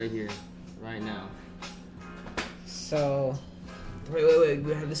Right here, right now. So, wait.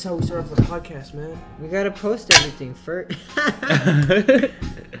 This is how we start off the podcast, man. we gotta post everything first.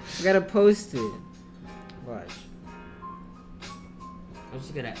 We gotta post it. Watch. I'm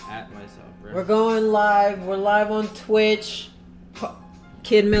just gonna at myself, bro. We're going live. We're live on Twitch.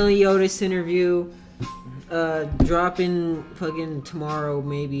 KidMeliodaZ Interview. Dropping fucking tomorrow,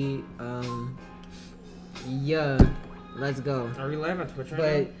 maybe. Yeah. Let's go. Are we live on Twitch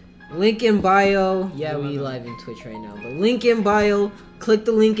right But link in bio. Yeah, we live in Twitch right now. But link in bio. Click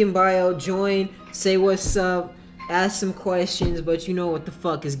the link in bio. Join. Say what's up. Ask some questions. But you know what the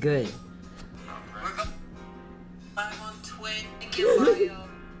fuck is good. Live on Twitch. Link in bio.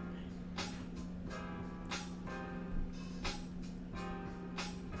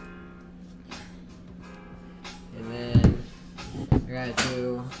 And then I gotta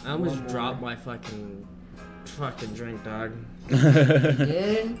do. I almost dropped my fucking drink, dog. You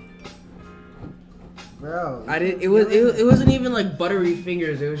did? Bro. I did. It wasn't even like buttery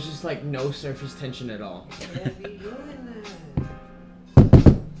fingers. It was just like no surface tension at all. Can't be doing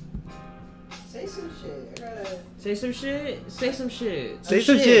that. Say some shit. I gotta. Say some shit. Say some shit. Say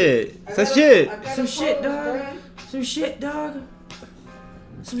some shit. Some shit. Some shit, dog. Some shit, dog.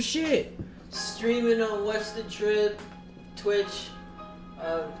 Some shit. Streaming on What's the Drip, Twitch,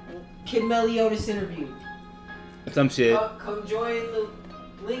 KidMeliodaZ Interview. Some shit. Come join the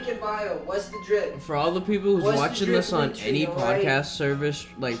link in bio. What's the Drip? For all the people who's What's the watching drip this on link any tree, podcast alright? service,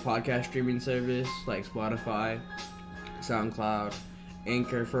 like podcast streaming service, like Spotify, SoundCloud,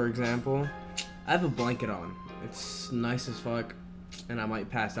 Anchor, for example, I have a blanket on. It's nice as fuck, and I might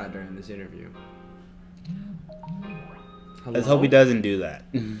pass out during this interview. Hello? Let's hope he doesn't do that.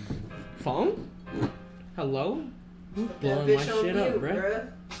 Phone? Hello? Who's That blowing my bitch on shit up, mute, bruh? bruh.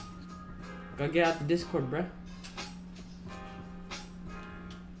 Gotta get out the Discord, bruh.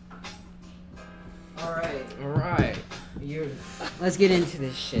 Alright. Let's get into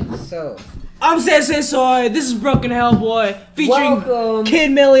this shit. So, I'm Sensei Soy. This is Broken Hellboy featuring welcome.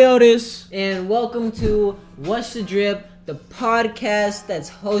 KidMeliodaZ. And welcome to What's the Drip, the podcast that's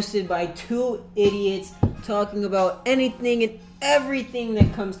hosted by two idiots talking about anything and everything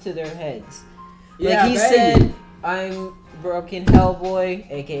that comes to their heads. Yeah, Like he baby. said, I'm Broken Hellboy,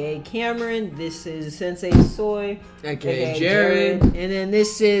 aka Cameron. This is Sensei Soy, AKA Jared. And then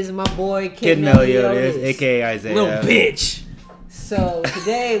this is my boy KidMeliodaZ, KidMeliodaZ. aka Isaiah. Little bitch. So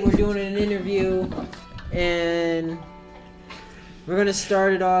today we're doing an interview, and we're gonna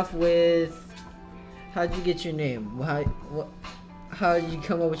start it off with, how'd you get your name? How did you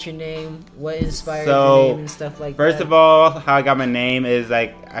come up with your name? What inspired your name and stuff like that? First of all, how I got my name is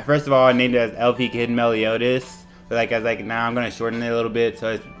like, I named it as LP KidMeliodaZ. But now I'm gonna shorten it a little bit, so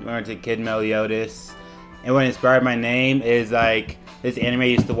I went to KidMeliodaZ. And what inspired my name is like this anime I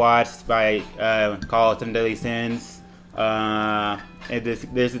used to watch by called Some Deadly Sins. And this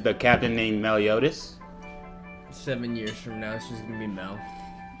is the captain named Meliodas. 7 years from now, it's just gonna be Mel.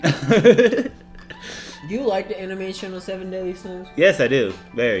 Do you like the animation on Seven Deadly Sins? Yes, I do.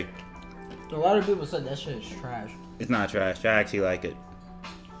 Very. A lot of people said that shit is trash. It's not trash. I actually like it.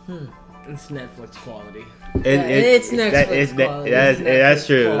 It's Netflix quality. It's Netflix quality. That's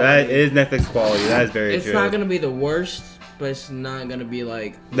true. quality. That is Netflix quality. That is very It's true. not gonna be the worst, but it's not gonna be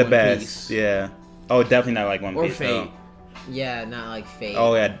like The One best. Piece. Yeah. Oh, definitely not like One Or Piece. Fate. Yeah, not like Fate.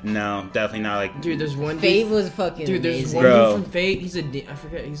 Oh yeah, no, definitely not like. Dude, there's one Fate dude. was fucking Dude, there's amazing. one Bro. dude from Fate. He's I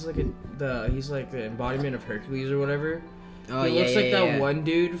forget. He's like the embodiment of Hercules or whatever. Oh, he yeah, looks yeah, like that yeah. one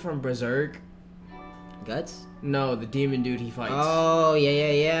dude from Berserk. Guts? No, the demon dude he fights. Oh,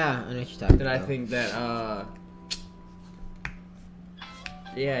 yeah. I know what you're talking Then I about. think that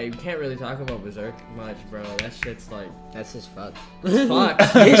yeah, you can't really talk about Berserk much, bro. That shit's like That's just fuck. it's fuck.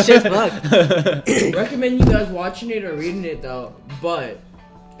 It's just fuck. Recommend you guys watching it or reading it though, but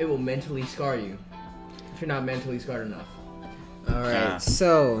it will mentally scar you if you're not mentally scarred enough. Alright, Ah.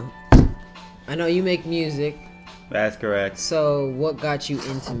 so I know you make music. That's correct. So what got you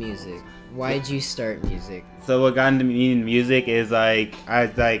into music? Why did you start music? So what got into me in music is I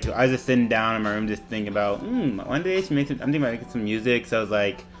was just sitting down in my room just thinking about one day I should I'm thinking about making some music. So I was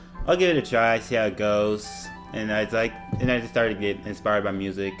like, I'll give it a try, see how it goes. And I just started to get inspired by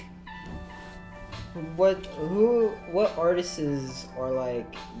music. What artists are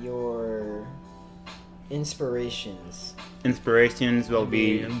like your inspirations? Inspirations will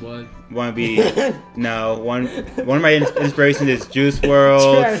be And what? one of my inspirations is Juice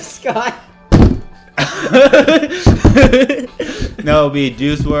WRLD. Travis Scott. No, it'll be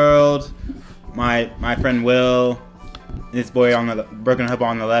Juice WRLD. My friend Will. this boy on the Broken Hub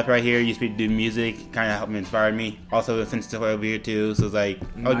on the left right here used to do music, kind of helped me, inspired me. Also, the Sense Toy over here too, so it's like,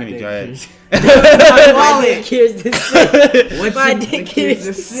 oh, give me try it. My dick is the sick. My dick is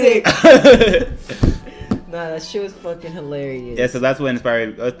the sick. Nah, that shit was fucking hilarious. Yeah, so that's what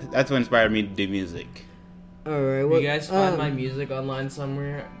inspired me to do music. All right, you guys find my music online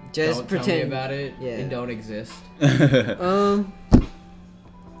somewhere? Just don't pretend tell me about it. Yeah. It don't exist.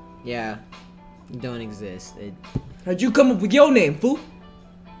 Yeah, it don't exist. How'd you come up with your name, fool?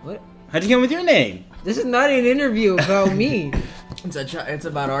 What? How'd you come with your name? This is not an interview about me. It's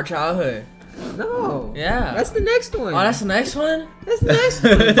about our childhood. No. Yeah. That's the next one. Oh, that's the next one? That's the next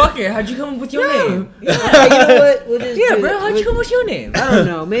one. Fuck it, how'd you come up with your name? Yeah, you know what? We'll just Yeah, bro, how'd you come up with your name? I don't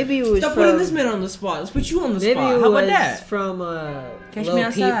know. Maybe it was Stop from... putting this man on the spot. Let's put you on the Maybe spot. it How about was that? from Catch Lil Me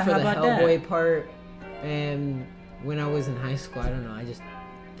Peep Outside. for How the about that? Hellboy part. And when I was in high school, I don't know. I just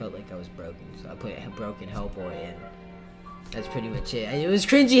felt like I was broken, so I put Broken Hellboy in. That's pretty much it. It was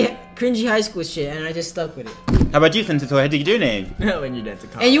cringy high school shit, and I just stuck with it. How about you, Sense Toy? How'd you get your name? When you're dead to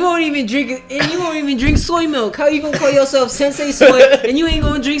college. And you won't even drink soy milk. How you gonna call yourself Sensei Soy and you ain't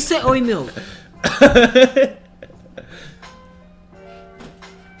gonna drink soy milk?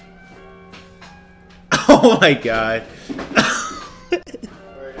 Oh my god.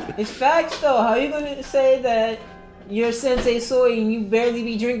 It's facts though. How you gonna say that you're Sensei Soy and you barely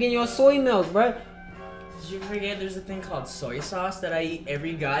be drinking your soy milk, bruh? Did you forget there's a thing called soy sauce that I eat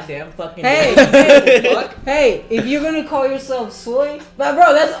every goddamn fucking Hey, day? fuck. Hey, if you're gonna call yourself soy, but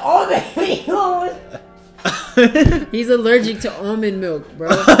bro, that's almond. He's allergic to almond milk, bro.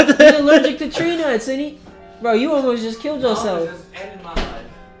 He's allergic to tree nuts, and bro, you almost just killed yourself. Just ended my life.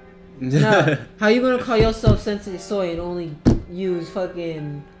 No, how you gonna call yourself Sensei Soy and only use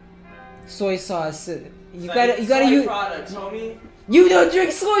fucking soy sauce? You gotta use products, homie. You don't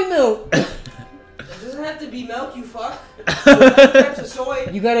drink soy milk. It doesn't have to be milk, you fuck. Types of soy.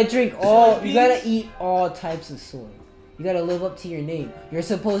 You gotta drink all. You gotta eat all types of soy. You gotta live up to your name. You're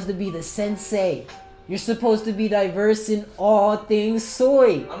supposed to be the sensei. You're supposed to be diverse in all things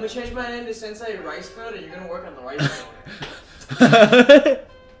soy. I'm gonna change my name to Sensei Ricefield, and you're gonna work on the rice field.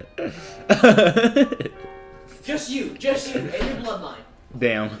 Just you, and your bloodline.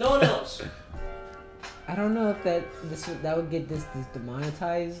 Damn. No one else. I don't know if that would get this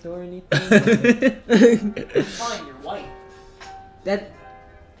demonetized or anything. It's fine, you're white.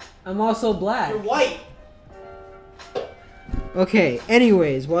 I'm also black. You're white. Okay.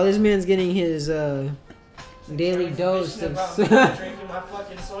 Anyways, while this man's getting his daily dose of drinking my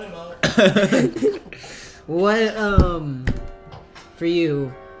fucking soy milk. what for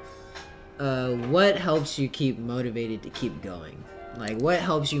you? What helps you keep motivated to keep going? Like, what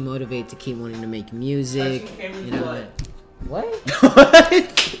helps you motivate to keep wanting to make music? You know what? What?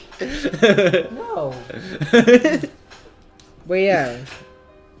 No. But yeah.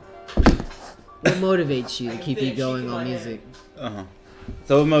 What motivates you to keep you going on music?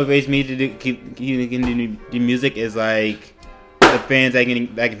 So what motivates me to do music is like the fans I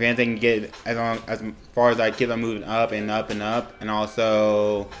can get as far as I keep on moving up and up and up, and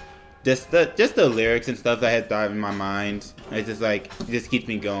also just the lyrics and stuff that I had thought in my mind. It's just like it just keeps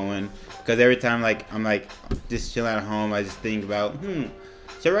me going, because every time like I'm like just chilling at home, I just think about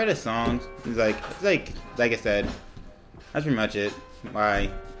should I write a song? It's like I said, that's pretty much it. Why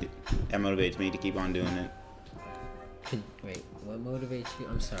that motivates me to keep on doing it. Wait, what motivates you?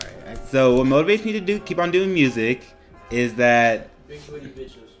 I'm sorry. So what motivates me to keep on doing music is that Big booty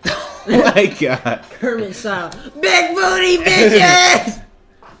bitches. oh my god. Kermit style. Big booty bitches!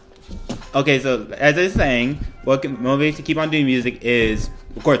 Okay, so as I was saying, what motivates to keep on doing music is,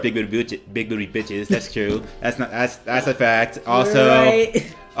 of course, big booty bitches. That's true. That's a fact. Also,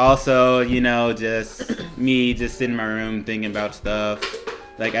 right. Also, you know, just me just sitting in my room thinking about stuff.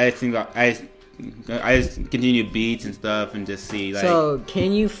 Like I just continue beats and stuff and just see like. So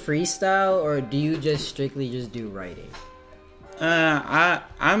can you freestyle, or do you just strictly just do writing? I'm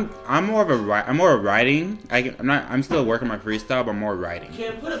more of writing. I'm still working my freestyle, but more writing.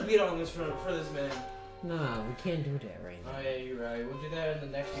 Can't put a beat on this for this man. Nah, we can't do that right now. Oh yeah, you're right. We'll do that in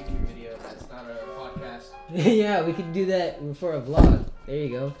the next YouTube video. That's not a podcast. Yeah, we could do that for a vlog. There you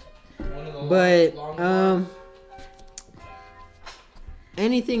go. One of the But long vlogs.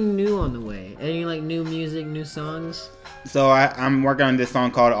 anything new on the way? Any like new music, new songs? So I'm working on this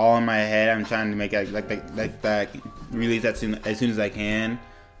song called "All in My Head." I'm trying to make it like that release as soon as I can.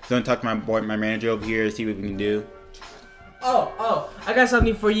 So I'm talking to my manager over here to see what we can do. Oh, I got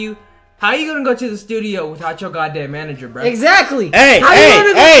something for you. How are you gonna go to the studio without your goddamn manager, bro? Exactly. Hey, How you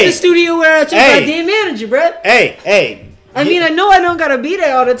gonna go to the studio without your goddamn manager, bro? Hey. I mean, I know I don't gotta be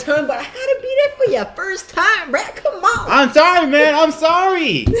there all the time, but I gotta be that for your first time, bruh. Come on. I'm sorry, man. I'm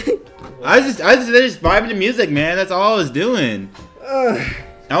sorry. I just vibing to music, man. That's all I was doing.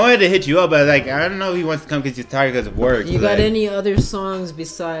 I wanted to hit you up, but like I don't know if he wants to come because he's tired because of work. You got any other songs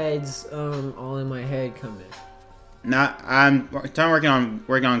besides "All in My Head" coming? I'm working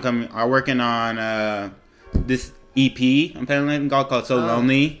on this EP. I'm planning called "So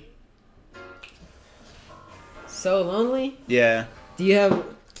Lonely." So Lonely? Yeah. Do you have?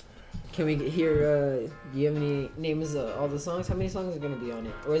 Can we hear? Do you have any names of all the songs? How many songs are gonna be on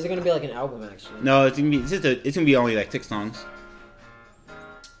it, or is it gonna be like an album actually? No, it's gonna be only like 6 songs.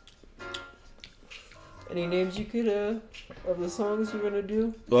 Any names you could of the songs you're gonna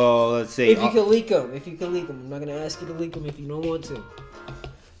do? Well, let's see. If you could leak them, I'm not gonna ask you to leak them if you don't want to.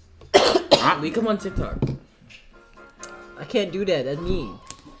 Leak them on TikTok. I can't do that. That's mean.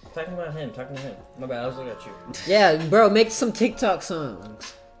 Talking about him. My bad. I was looking at you. Yeah, bro, make some TikTok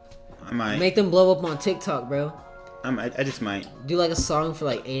songs. I might. Make them blow up on TikTok, bro. I just might. Do like a song for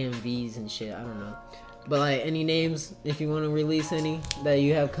like AMVs and shit. I don't know. But like any names, if you want to release any that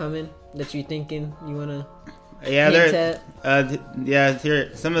you have coming that you're thinking you want to. Yeah,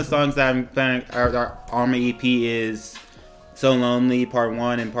 here some of the songs that I'm planning are on my EP is "So Lonely" Part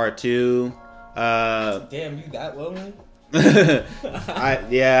 1 and Part 2. Damn, you that lonely? That's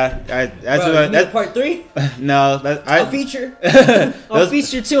Part 3. No, I'll feature. I'll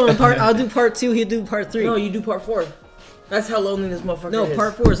feature 2 on part. I'll do Part 2. He'll do Part 3. No, you do Part 4. That's how lonely this motherfucker is. No,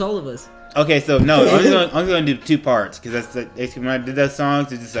 Part 4 is all of us. Okay, so no, I'm just gonna do 2 parts because when I did those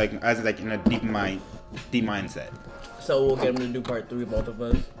songs, it's just like I was like in a deep mindset. So we'll get him to do Part 3, both of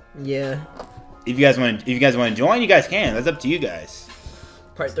us. Yeah. If you guys want to join, you guys can. That's up to you guys.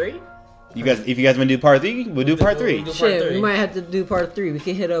 Part 3. If you guys want to do Part 3, we'll do Part 3. Shit, we might have to do Part 3. We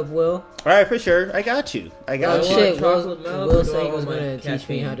can hit up Will. All right, for sure. I got you. Oh shit, Will said he was gonna teach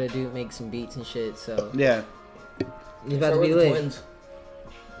me how to make some beats and shit. So yeah, he's about to be lit. Twins.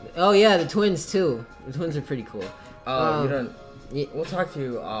 Oh yeah, the twins too. The twins are pretty cool. Oh, you don't. Yeah. We'll talk to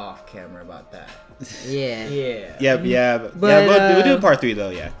you off camera about that. Yeah. Yeah. We'll do Part 3 though.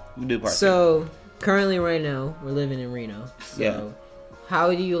 Yeah, we'll do Part 3. So currently, right now, we're living in Reno. So yeah.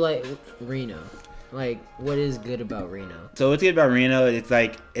 How do you like Reno? Like, what is good about Reno? So what's good about Reno? It's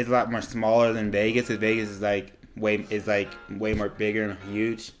a lot more smaller than Vegas. Because Vegas is way more bigger and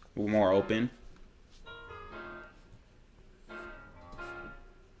huge, more open.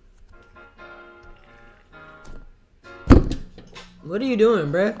 What are you doing,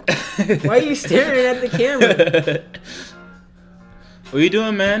 bruh? Why are you staring at the camera? What are you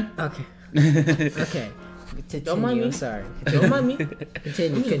doing, man? Okay. Don't mind me. I'm sorry. Don't mind me.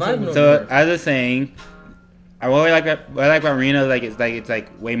 Continue. So as I was saying, what I like about Reno it's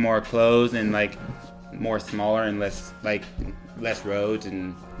way more closed and like more smaller and less roads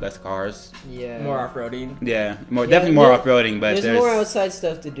and less cars. Yeah. More off-roading. Yeah, definitely more off-roading, but there's more outside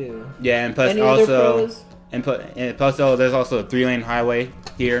stuff to do. Yeah, and plus Any also. Other pros? And plus, there's also a 3-lane highway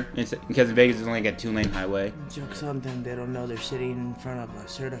here because in Vegas, it's only like a 2-lane highway. Joke's on them, they don't know they're sitting in front of a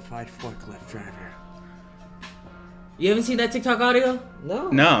certified forklift driver. You haven't seen that TikTok audio?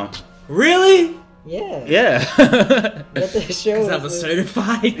 No. Really? Yeah. Yeah. You have to show us. I'm a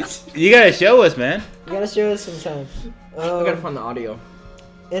certified. You gotta show us, man. You gotta show us sometime. I gotta find the audio.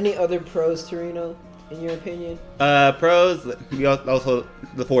 Any other pros to Reno, in your opinion? Pros, we also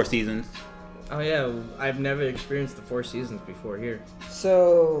the 4 Seasons. Oh yeah, I've never experienced the 4 Seasons before here.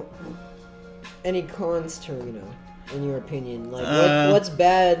 So, any cons to Reno, in your opinion? Like, what's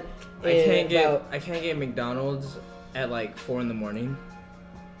bad? I can't get McDonald's at like 4 a.m.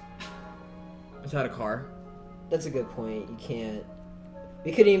 without a car. That's a good point. You can't.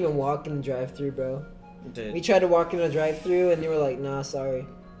 We couldn't even walk in the drive-thru, bro. Dude. We tried to walk in the drive-thru, and they were like, "Nah, sorry."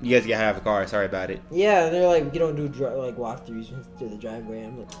 You guys gotta have a car. Sorry about it. Yeah, and they're like, "You don't do walk-throughs through the driveway."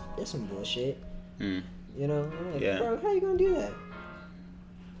 I'm like, "That's some bullshit." Mm. You know? I'm like, Yeah. Bro, how you gonna do that?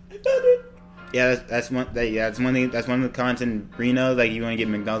 Yeah, that's one thing. That's one of the cons in Reno. Like, you want to get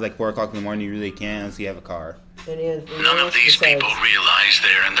McDonald's like 4 o'clock in the morning, you really can't unless you have a car. None of these people realize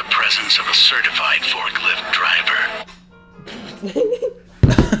they're in the presence of a certified forklift driver.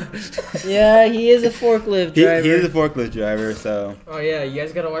 Yeah, he is a forklift driver. He is a forklift driver, so. Oh yeah, you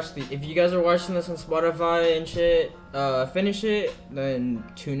guys gotta watch if you guys are watching this on Spotify and shit, finish it, then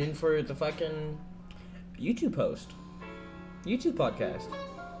tune in for the fucking YouTube podcast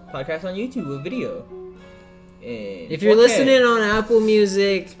on YouTube with video. And if you're 4K. Listening on Apple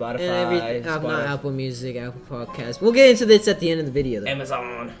Music, Spotify, not Apple Music, Apple Podcast. We'll get into this at the end of the video, though.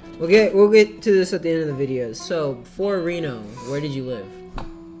 Amazon. We'll get to this at the end of the video. So, before Reno, where did you live?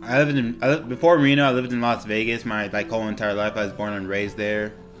 Before Reno, I lived in Las Vegas. My whole entire life, I was born and raised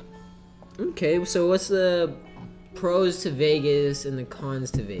there. Okay, so what's the pros to Vegas and the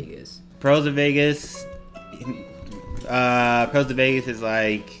cons to Vegas? Pros of Vegas. Pros of Vegas is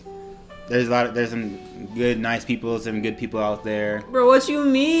like there's some good, nice people, some good people out there. Bro, what you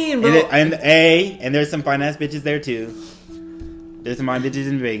mean, bro? And there's some fine ass bitches there too. There's some fine bitches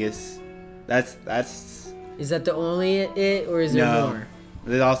in Vegas. That's. Is that the only it, or is there more?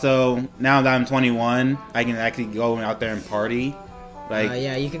 There's also, now that I'm 21, I can actually go out there and party. Like,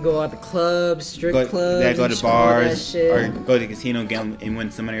 yeah, you can go out to clubs, strip clubs. Yeah, go to bars, or go to the casino and win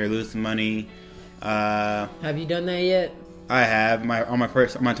some money or lose some money. Have you done that yet? I have on my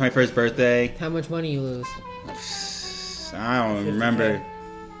 21st birthday. How much money you lose? I don't remember.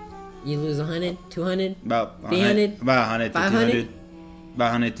 You lose 100, 200, about 300, about 100 to 200,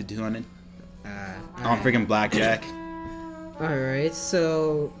 about 100 to 200 on freaking blackjack. All right,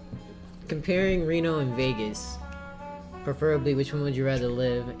 so comparing Reno and Vegas, preferably which one would you rather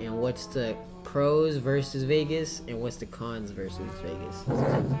live, and what's the pros versus Vegas, and what's the cons versus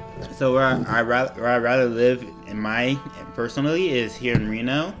Vegas? So where I'd rather live personally is here in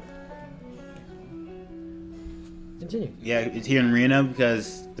Reno. Continue. Yeah, it's here in Reno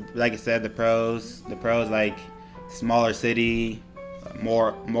because, like I said, the pros like smaller city,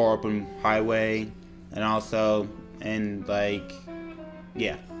 more open highway, and also and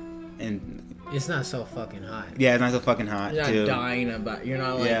It's not so fucking hot. Yeah, it's not so fucking hot. You're not too. dying about. You're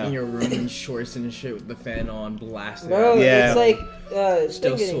not like in your room in shorts and shit with the fan on, blasting. Bro, Yeah. it's like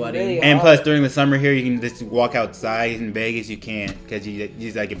Still sweating. Really And hot. plus, during the summer here, you can just walk outside. In Vegas, you can't because you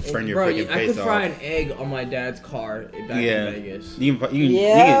just like burn your freaking I face could off. fry an egg on my dad's car back in Vegas. You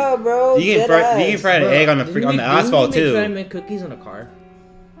can bro. you can fry an egg on the asphalt too. Try to make cookies on a car.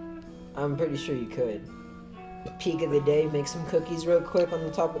 I'm pretty sure you could. Peak of the day, make some cookies real quick on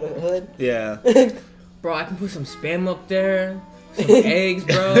the top of the hood. Yeah. Bro, I can put some spam up there, some eggs,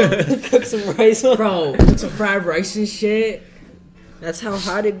 bro. Cook some rice on. Bro, put some fried rice and shit. That's how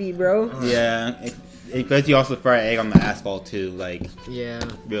hot it be, bro. Yeah. Because you also fry an egg on the asphalt too, like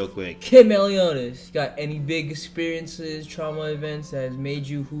real quick. KidMeliodaZ, got any big experiences, trauma events that has made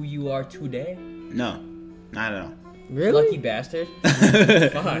you who you are today? No, not at all. Really? Lucky bastard.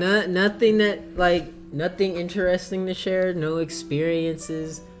 Fuck. Nothing interesting to share. No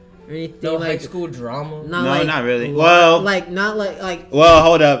experiences or anything. No like, high school drama. Not really. Well,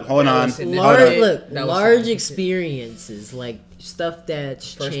 hold on. Listen, large experiences, like stuff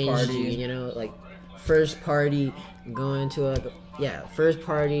that's First changed party. you. You know, like first party, going to first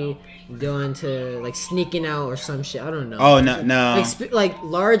party, going to like sneaking out or some shit. I don't know. Oh no. Like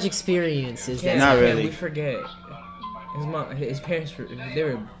large experiences. Yeah, Not really. We forget. His parents they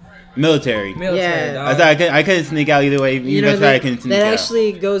were military. Yeah. dog. I couldn't sneak out either way. I couldn't sneak out. That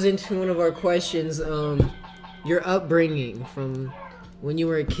actually goes into one of our questions. Your upbringing from when you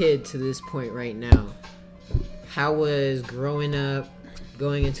were a kid to this point right now. How was growing up,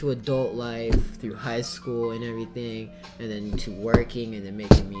 going into adult life through high school and everything, and then to working and then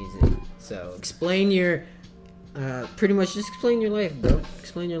making music? So explain your, pretty much just explain your life, bro.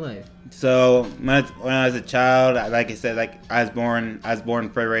 Explain your life. So when I was a child, like I said, like I was born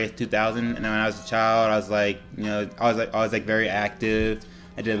February 2000, and when I was a child, I was like, I was very active.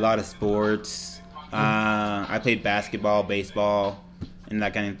 I did a lot of sports. I played basketball, baseball, and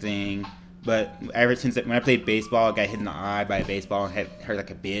that kind of thing. But ever since when I played baseball, I got hit in the eye by a baseball and hurt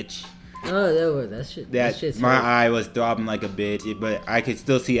like a bitch. Oh, that shit's my hurt. eye was throbbing like a bitch, but I could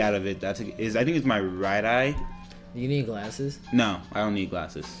still see out of it. I think it's my right eye. You need glasses? No, I don't need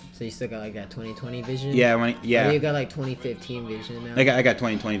glasses. So you still got like that 20/20 vision? Yeah, Or you got like 20/15 vision now? I got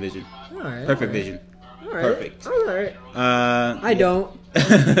 20/20 vision. Alright. Perfect vision. Alright. Perfect. Alright. I Yeah. don't.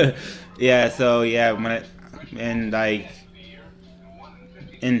 Yeah, so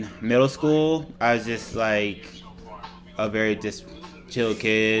in middle school, I was just like a very just chill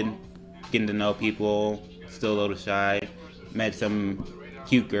kid, getting to know people, still a little shy. Met some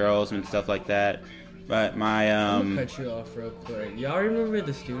cute girls and stuff like that. But my I'm gonna cut you off real quick. Y'all remember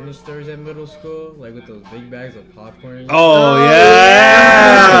the student stores at middle school, like with those big bags of popcorn? Oh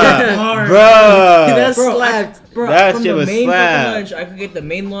yeah, bro. That slapped. Bro, That from shit the was main slap. fucking lunch, I could get the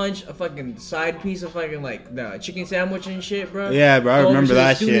main lunch, a fucking side piece of fucking like the chicken sandwich and shit, bro. Yeah, bro, I Go over remember to the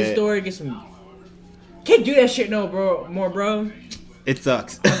that student shit. store, get some. Can't do that shit no, bro. More, bro. It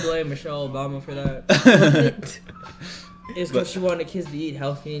sucks. I blame Michelle Obama for that. It's because she wanted kids to eat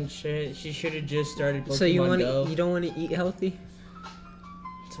healthy and shit. She should have just started Pokemon So you Go. don't want to eat healthy?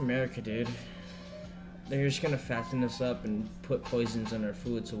 It's America, dude. They're just gonna fatten us up and put poisons in our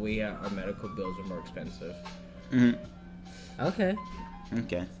food, so our medical bills are more expensive. Mhm. Okay.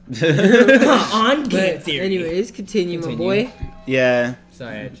 Okay. On game But theory. anyways, continue, my boy. Yeah,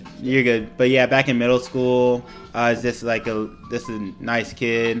 Sorry. you're good. But yeah, back in middle school, I was just like a nice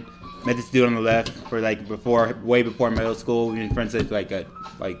kid. Met this dude on the left for like way before middle school. We've been friends since like 5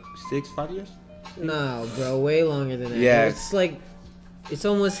 years. No, bro, way longer than that. Yeah. It's like, it's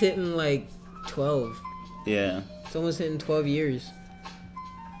almost hitting like 12. Yeah. It's almost hitting 12 years.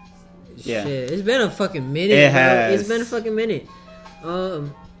 Yeah. Shit, it's been a fucking minute. It bro. has. It's been a fucking minute.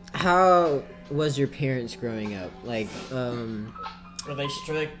 How was your parents growing up? Like, Were they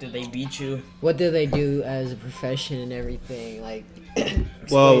strict? Did they beat you? what did they do as a profession and everything? Like,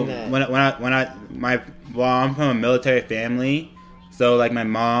 Well, explain that. I'm from a military family, so like my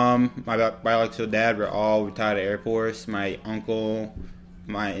mom, my biological dad were all retired Air Force. My uncle,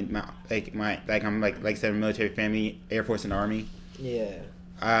 I'm like said, military family, Air Force and Army. Yeah.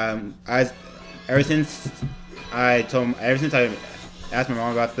 Ever since I asked my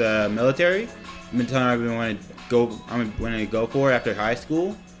mom about the military, I've been telling her I'm going to go for it after high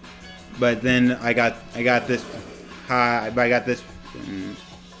school. But then I got this.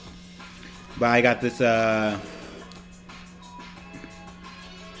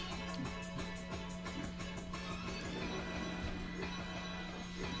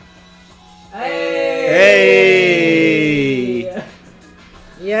 Hey!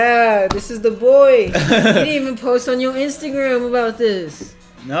 Yeah, this is the boy. You didn't even post on your Instagram about this.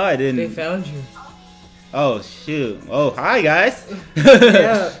 No, I didn't. They found you. Oh shoot! Oh, hi guys.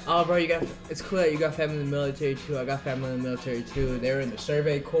 Yeah. Oh, bro, it's cool that you got family in the military too. I got family in the military too. They were in the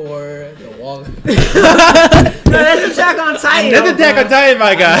Survey Corps, the wall. No, that's Attack on Titan. That's Attack on Titan,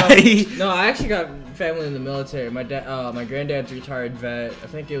 my guy. No, I actually got family in the military. My granddad's a retired vet. I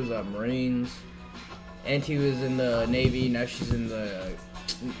think it was Marines. Auntie was in the Navy. Now she's in the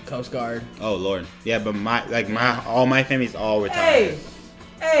Coast Guard. Oh Lord, yeah, but all my family's all retired.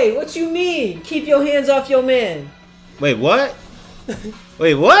 Hey, what you mean? Keep your hands off your man. Wait, what?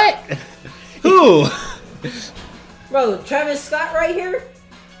 Wait, what? Who? Bro, Travis Scott right here?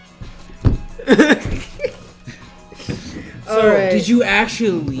 So, did you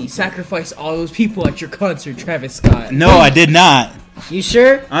actually sacrifice all those people at your concert, Travis Scott? No, I did not. You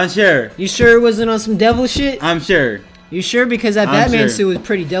sure? I'm sure. You sure it wasn't on some devil shit? I'm sure. You sure? Because that I'm Batman sure. suit was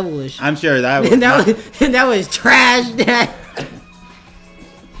pretty devilish. I'm sure that was. And that was trash, Dad.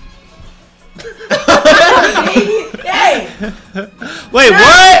 Hey! Wait,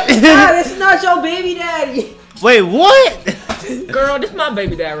 what? Nah, this is not your baby daddy. Wait, what? Girl, this is my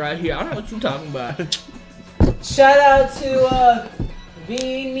baby dad right here. I don't know what you talking about. Shout out to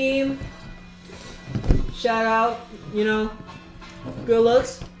Bean Meme. Shout out, good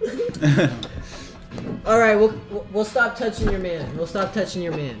looks. All right, we'll stop touching your man. We'll stop touching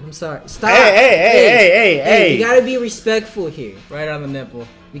your man. I'm sorry. Stop. Hey. You gotta be respectful here. Right on the nipple.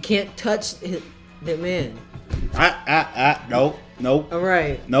 You can't touch the man. Nope. All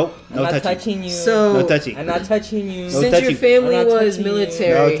right. Nope. No I'm not touching. touching you. So No touching. I'm not touching you. No since touching. your family I'm not was touching you.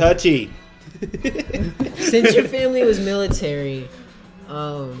 military, No touchy. since your family was military,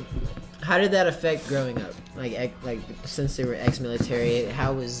 how did that affect growing up? Like since they were ex-military,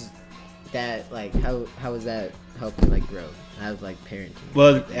 how was that how was that helping grow? How was parenting?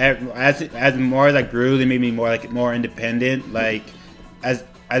 Well, as more as I grew, they made me more independent. Like as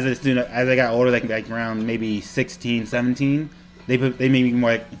a student, as I got older, like around maybe 16, 17, they made me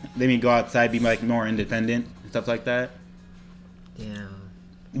more they made me go outside, be more independent and stuff like that. Yeah.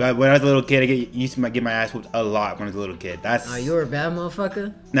 But when I was a little kid, I used to get my ass whooped a lot when I was a little kid. Oh, you were a bad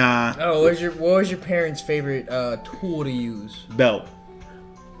motherfucker? Nah. Oh, what was your parents' favorite tool to use? Belt.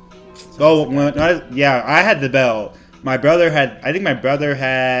 Oh, I had the belt. I think my brother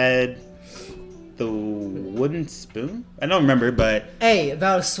had the wooden spoon. I don't remember, but Hey,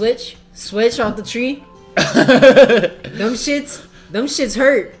 about a switch off the tree. Them shits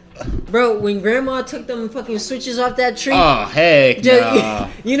hurt, bro. When Grandma took them fucking switches off that tree. oh heck no.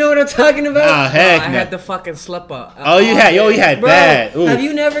 You know what I'm talking about? Oh heck I no. had the fucking slip up. Oh, you had Bro, that. Ooh. have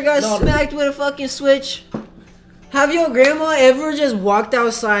you never got smacked with a fucking switch? Have your grandma ever just walked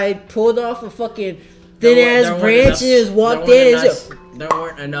outside, pulled off a fucking thin ass branch, and just walked in and just... There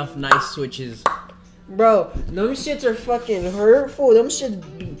weren't enough nice switches. Bro, them shits are fucking hurtful. Them shits...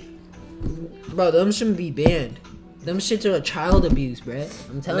 Bro, them shouldn't be banned. Them shits are a child abuse, bruh.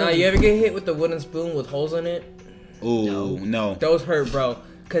 I'm telling you. You ever get hit with the wooden spoon with holes in it? Ooh, no. Those hurt, bro.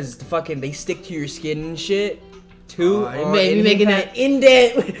 Cause they stick to your skin and shit. Too. You making that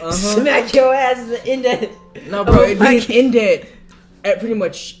indent. Smack your ass in the indent. No, bro, it made an indent at pretty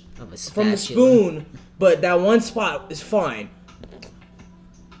much from the spoon, but that one spot is fine.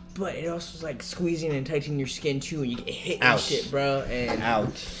 but it also is like squeezing and tightening your skin too, and you get hit and Ouch. shit, bro. And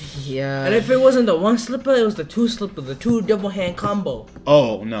Ouch. Yeah. and if it wasn't the one slipper, it was the two slipper, the two double hand combo.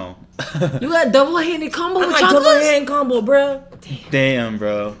 Oh no. You got double-handed combo I with got double chocolates? hand combo, bro. Damn,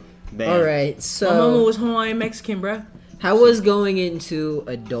 bro. Damn. All right. My mama So, was Hawaiian Mexican, bro. how was going into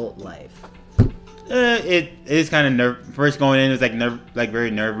adult life? It is kind of first going in was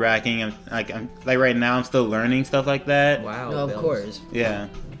very nerve wracking. I'm like right now I'm still learning stuff like that. Wow. No, of course. Yeah,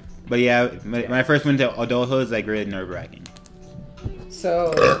 but yeah, when I first went to adulthood, it's like really nerve wracking.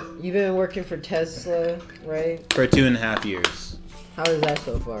 So, you've been working for Tesla, right? For 2.5 years, How is that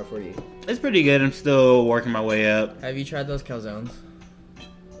so far for you? it's pretty good. I'm still working my way up. Have you tried those calzones?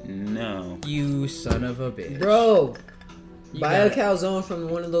 No, You son of a bitch, Bro, You buy a got it. calzone from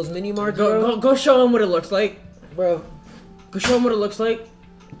one of those mini marts, bro. Go show him what it looks like. Bro. Go show him what it looks like.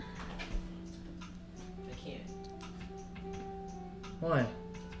 I can't. Why?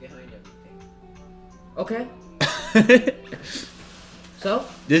 Behind everything. Okay. So?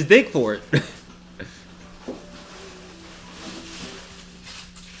 just dig for it.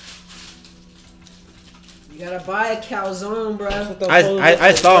 You gotta buy a calzone, bro.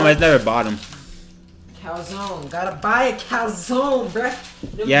 I saw him. I just never bought him. Calzone. Gotta buy a calzone, bro.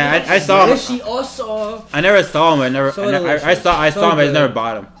 Yeah, I saw him. Yes, she also. I never saw him. I So saw delicious. him. So I just good. never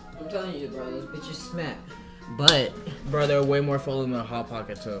bought him. I'm telling you, bro. Those bitches smack. But, Bro, they're way more filling than a Hot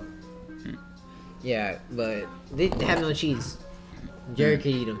Pocket, too. yeah, but they have no cheese. Jerry could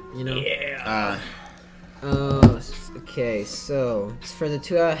eat them, you know? Yeah. Okay, so for the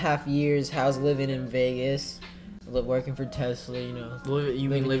 2.5 years, how's living in Vegas? Working for Tesla, you know? You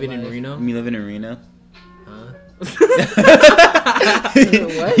mean living in life. Reno? You living in Reno? Huh?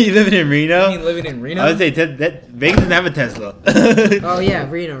 What? You living in Reno? You mean living in Reno? I would say that Vegas doesn't have a Tesla. Oh yeah,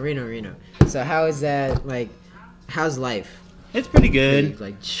 Reno. So how is that like? How's life? It's pretty You, good.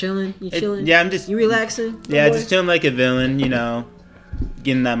 like chilling? You It- chilling? yeah, I'm just You relaxing? yeah, boy? just chilling like a villain, you know,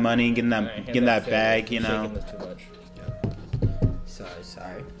 getting that money, getting that Alright, getting that bag, you You're know. shaking this too much.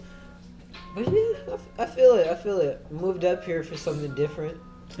 Sorry. But yeah, I feel it. Moved up here for something different.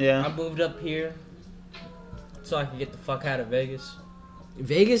 I Yeah, moved up here so I could get the fuck out of Vegas.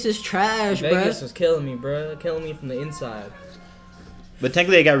 Vegas is trash, Vegas bro. is killing me, bro. Killing me from the inside. but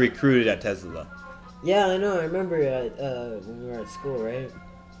technically I got recruited at Tesla. Yeah, I know. I remember when we were at school, right?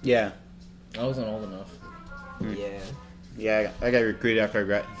 Yeah, I wasn't old enough. Yeah. yeah, I got recruited after I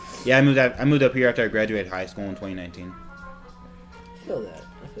grad. Yeah, I moved up here after I graduated high school in 2019. I feel that.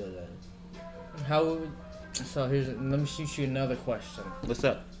 So let me shoot you another question. What's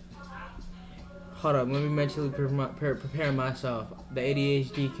up? Hold up, let me mentally prepare myself. The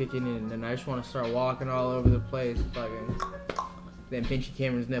ADHD kicking in, and I just want to start walking all over the place, fucking, then pinching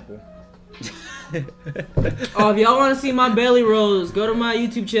Cameron's nipple. Oh, if y'all want to see my belly rolls, go to my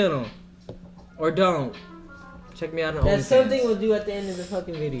YouTube channel, or don't. Check me out on That's OnlyFans. something we'll do at the end of the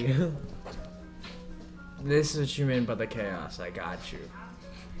fucking video. This is what you meant by the chaos. I got you.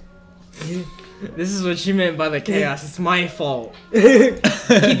 This is what you meant by the chaos. It's my fault.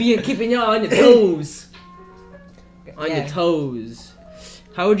 keeping y'all on your toes. On your toes.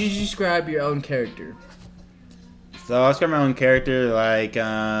 How would you describe your own character? So I describe my own character like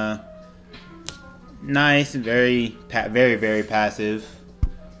nice, very very passive.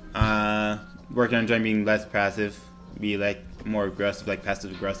 Working on trying being less passive, be like more aggressive, like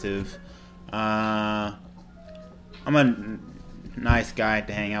passive aggressive. I'm a nice guy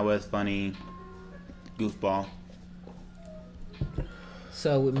to hang out with, funny, goofball.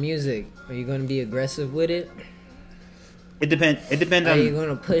 So with music, are you gonna be aggressive with it? It depends. It depends Are on. you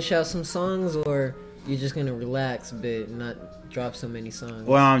gonna push out some songs, or you just gonna relax a bit, and not drop so many songs?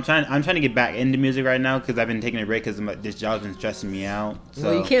 Well, I'm trying to get back into music right now because I've been taking a break because this job's been stressing me out. So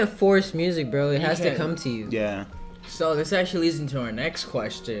Well, you can't force music, bro. It You has to can't. come to you. Yeah. So this actually leads into our next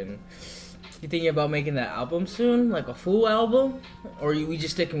question. You thinking about making that album soon, like a full album, or are we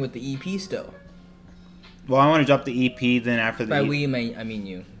just sticking with the EP still? Well, I want to drop the EP. Then after the By we, I mean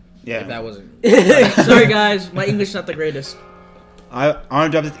you. yeah, If that wasn't. Sorry guys, my English not the greatest. I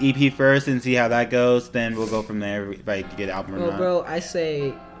want to drop this EP first and see how that goes. Then we'll go from there if I can get an album or Well, not. bro, I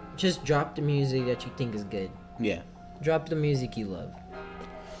say just drop the music that you think is good. Yeah. Drop the music you love.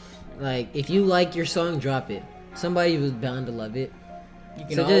 Like, if you like your song, drop it. Somebody was bound to love it. You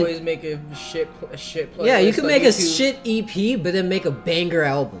can So just- always make a shit playlist. Yeah, you can on make a YouTube. shit EP, but then make a banger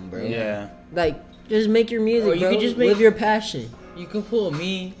album, bro. Yeah. Like, just make your music, Or you bro. could just make- Live your passion. You can pull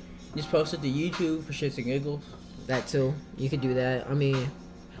me, just post it to YouTube for shits and giggles. That too. You could do that. I mean,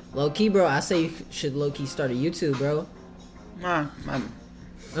 low key, bro. I say you should low key start a YouTube, bro. Nah,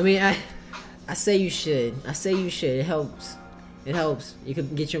 I mean, I say you should. It helps. It helps. You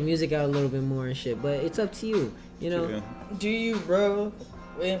could get your music out a little bit more and shit. But it's up to you. You know. True. Do you, bro?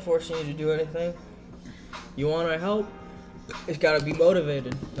 We ain't forcing you to do anything. You want our help? It's gotta be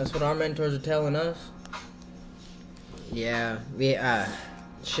motivated. That's what our mentors are telling us. Yeah.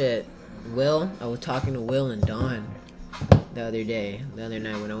 Shit. Will. I was talking to Will and Dawn the other night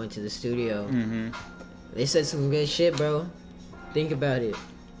when I went to the studio. Mm-hmm. They said some good shit, bro. Think about it.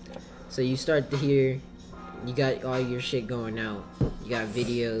 So you start to hear, you got all your shit going out. You got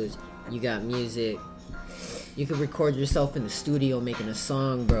videos, you got music. You could record yourself in the studio making a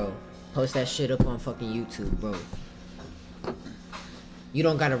song, bro. Post that shit up on fucking YouTube, bro. You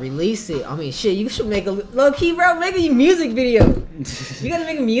don't gotta release it. I mean, shit, you should make a low key, bro. Make a music video. You gotta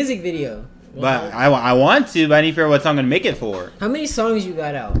make a music video. But I want to, but I need to figure out what song I'm gonna make it for. How many songs you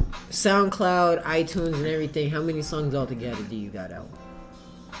got out? SoundCloud, iTunes, and everything. How many songs altogether do you got out?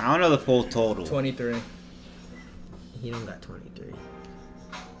 I don't know the full total. 23. He don't got 23.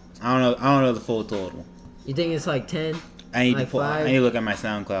 I don't know the full total. You think it's like 10? I need Like to five? I need to look at my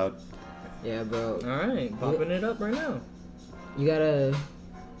SoundCloud. Yeah, bro. Alright, popping it up right now. You gotta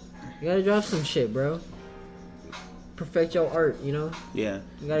drop some shit, bro. Perfect your art, you know? Yeah.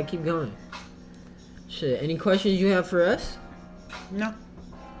 You gotta keep going. Shit, any questions you have for us? No.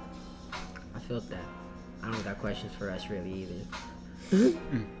 I felt that. I don't got questions for us really either.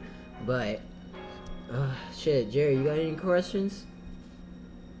 But, shit, Jerry, you got any questions?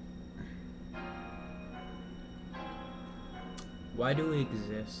 Why do we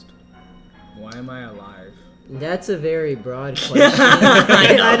exist? Why am I alive? That's a very broad question.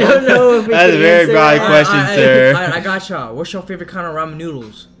 I don't know if we That's can a very answer broad that. question, sir. I got y'all. What's your favorite kind of ramen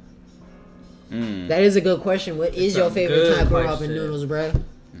noodles? That is a good question. What is It's your a favorite good type of ramen question. noodles, bro?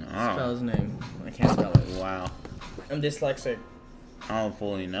 Oh. Spell his name. I can't spell it. Wow. I'm dyslexic. I don't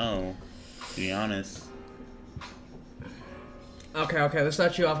fully know, to be honest. Okay, let's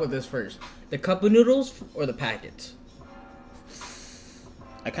start you off with this first. The cup of noodles or the packets?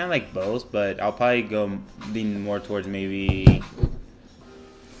 I kind of like both, but I'll probably lean more towards maybe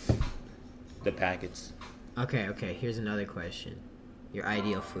the packets. Okay. Here's another question. Your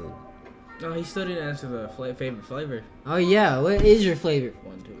ideal food. No, he still didn't answer the favorite flavor. Oh yeah, what is your favorite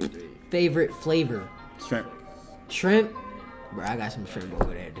 1, 2, 3. favorite flavor? Shrimp. Shrimp? Bro, I got some shrimp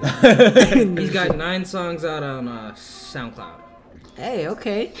over there, dude. He's got 9 songs out on SoundCloud. Hey,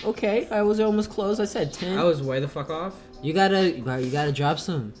 okay. I was almost close. I said 10. I was way the fuck off. You gotta drop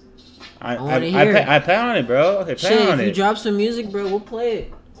some. I wanna hear it. I plan on it, bro. Okay, plan Shit, on if you it. drop some music, bro, we'll play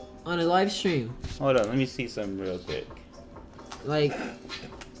it on a live stream. Hold on, let me see something real quick. Like,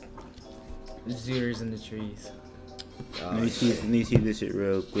 Zooters in the trees. Let me see this shit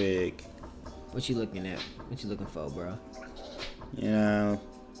real quick. what you looking at? What you looking for, bro? You know,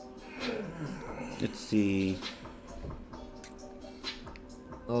 let's see.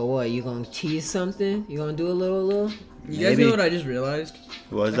 Oh, what? You gonna tease something? You gonna do a little? You guys Maybe. know what I just realized?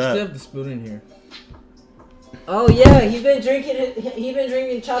 What's I still up? have the spoon in here. Oh yeah, he's been drinking it. He been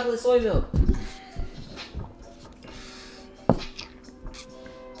drinking chocolate soy milk.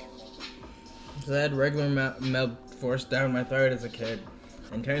 So I had regular milk forced down my throat as a kid.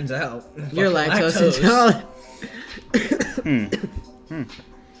 And turns out... You're fucking lactose intolerant. Hmm.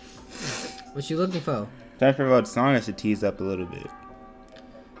 What you looking for? Time for about song I should tease up a little bit.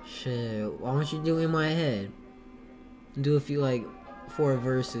 Shit, why don't you do In My Head? Do a few, like, 4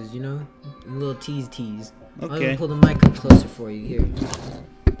 verses, you know? A little tease. I'll Okay. even pull the mic up closer for you. Here.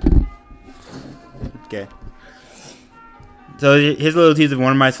 Okay. So here's a little tease of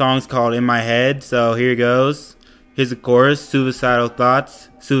one of my songs called In My Head. So here it goes. Here's the chorus. Suicidal thoughts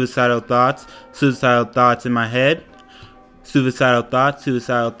in my head. Suicidal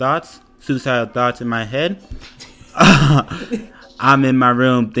thoughts in my head. I'm in my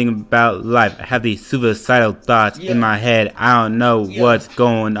room thinking about life. I have these suicidal thoughts in my head. I don't know what's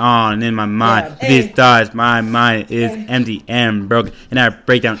going on in my mind. These thoughts, my mind is empty and broken. And I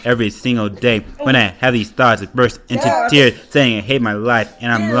break down every single day. When I have these thoughts, I burst into tears, saying I hate my life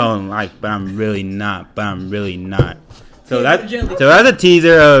and I'm low in life, but I'm really not. So that's a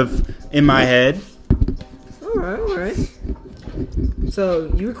teaser of In My Head. Alright.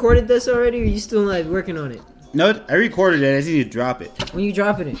 So, you recorded this already, or you still, like, working on it? No, I recorded it. I just need to drop it. When you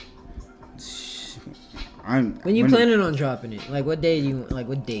dropping it? When you planning on dropping it? Like, what day do you,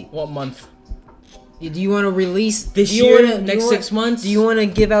 what date? What month? Do you want to release This year? Next 6 months? Do you want to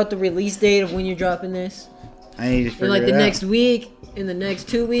give out the release date of when you're dropping this? I need to figure In, like, it the out. next week? In the next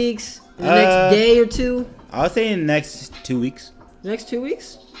 2 weeks? In the next day or two? I'll say in the next 2 weeks. Next 2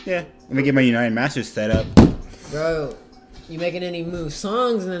 weeks? Yeah. Let me get my United Masters set up. Bro, you making any new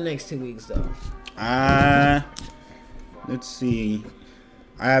songs in the next 2 weeks, though? Let's see.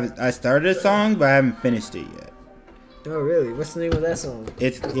 I started a song, but I haven't finished it yet. Oh, really? What's the name of that song?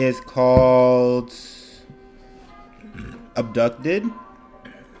 It's called Abducted.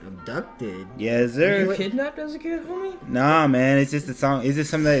 Abducted? Yes, Were you sir. kidnapped as a kid, homie? Nah, man. It's just a song. It's just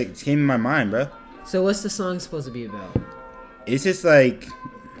something that came in my mind, bro. So what's the song supposed to be about? It's just like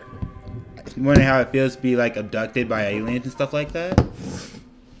wondering how it feels to be like abducted by aliens and stuff like that.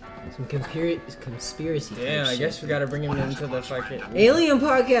 Some conspiracy. Damn, type I guess shit. we gotta bring him into the fucking Alien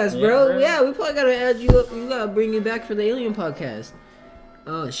podcast, Yeah, bro. bro. Yeah, we probably gotta add you up. We gotta bring you back for the Alien podcast.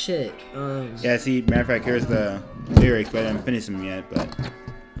 Oh shit. Yeah, see, matter of fact, here's the lyrics, but I haven't finished them yet. But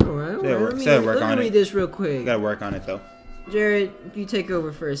Alright, Still let work me on read it. this real quick. gotta work on it though. Jared, if you take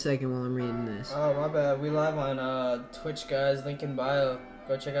over for a second while I'm reading this. Oh, my bad. We live on Twitch, guys. Link in bio.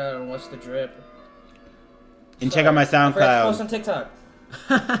 Go check out on What's the Drip. And check out my Forgot to post SoundCloud. on TikTok.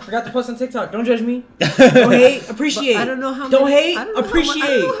 Forgot to post on TikTok. Don't judge me. Don't hate. Appreciate. I don't know how Don't many, hate. I don't know Appreciate. I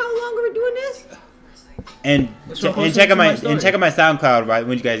don't know how long we're doing this. And That's what I and posted check to out my story. my SoundCloud right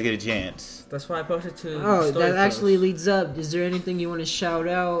when you guys get a chance. That's why I posted to. Oh, the story that actually post. leads up. Is there anything you want to shout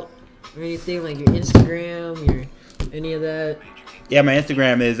out? Or anything like your Instagram, your any of that? Yeah, my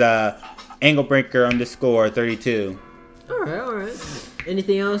Instagram is anglebreaker_32. Alright.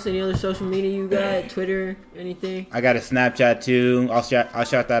 Anything else? Any other social media you got? Twitter? Anything? I got a Snapchat too. I'll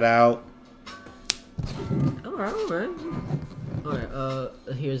shout that out. Alright.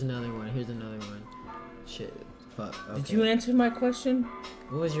 Here's another one. Shit. Fuck. Okay. Did you answer my question?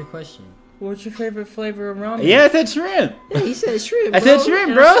 What was your question? What's your favorite flavor of ramen? Yeah, I said shrimp. Yeah, he said shrimp. I bro. said shrimp,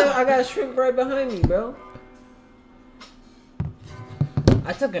 And bro. I got shrimp right behind me, bro.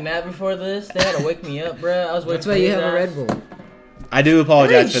 I took a nap before this. They had to wake me up, bro. I was waiting That's for why you his have a ass. Red Bull. I do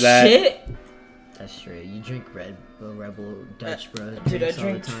apologize for that. Shit. That's straight. You drink Red Bull Dutch, bro. Dude, I Drinks all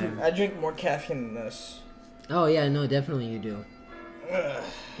drink the time. I drink more caffeine than this. Oh yeah, no, definitely you do. Ugh.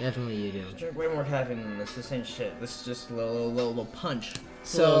 Definitely you do. I drink way more caffeine than this. This ain't shit. This is just a little punch.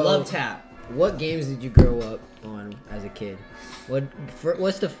 So- So love tap. What games did you grow up on as a kid?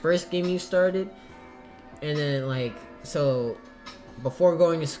 What's the first game you started? And then so before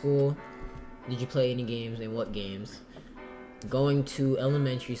going to school, did you play any games and what games? Going to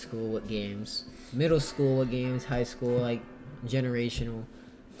elementary school, what games? Middle school, what games? High school, like generational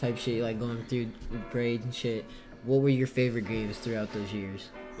type shit, like going through grades and shit. What were your favorite games throughout those years?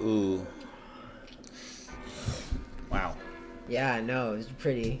 Ooh. Wow. Yeah, I know. It's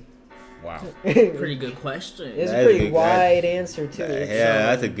pretty. Wow. Pretty good question. It's a That is pretty good. wide answer too. Yeah,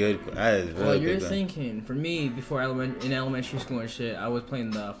 that's a good. That is really Well, good. you're one. thinking. For me, before in elementary school and shit, I was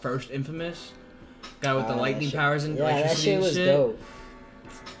playing the first Infamous guy with the lightning powers and Yeah, that electricity shit and was shit. dope.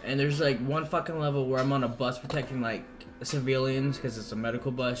 And there's like one fucking level where I'm on a bus protecting like civilians because it's a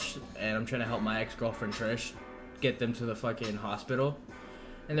medical bus, and I'm trying to help my ex-girlfriend Trish get them to the fucking hospital.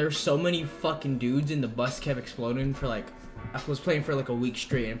 And there were so many fucking dudes, and the bus kept exploding for like. I was playing for like a week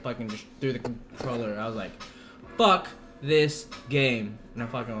straight and fucking just threw the controller. I was like, fuck this game. And I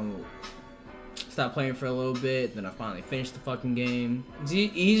fucking stopped playing for a little bit. Then I finally finished the fucking game. It's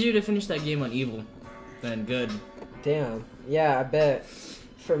easier to finish that game on evil than good. Damn. Yeah, I bet.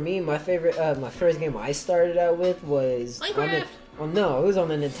 For me, my favorite, my first game I started out with was Minecraft. No, it was on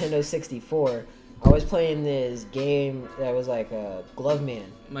the Nintendo 64. I was playing this game that was like a Glove Man.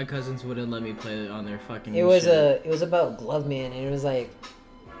 My cousins wouldn't let me play it on their fucking. It was shit. it was about Glove Man, and it was like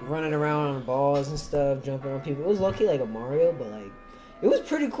running around on balls and stuff, jumping on people. It was low-key like a Mario, but like it was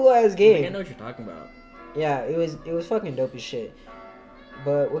pretty cool ass I game. know what you're talking about. Yeah, it was fucking dope as shit.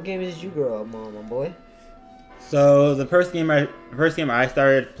 But what games did you grow up on, my boy? So the first game I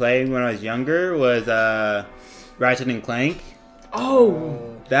started playing when I was younger was Ratchet and Clank.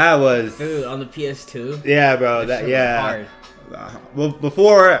 Oh, That was dude, on the PS2. yeah, bro. That That shit was yeah. hard. Well,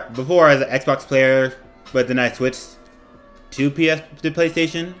 before I was an Xbox player, but then I switched to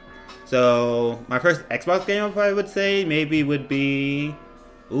PlayStation. So my first Xbox game, I probably would say maybe would be.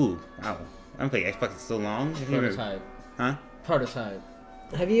 Ooh, wow! I haven't played Xbox in so long. Prototype. Huh? Prototype.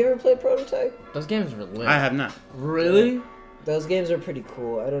 Have you ever played Prototype? Those games were lit. I have not. Really? Those games are pretty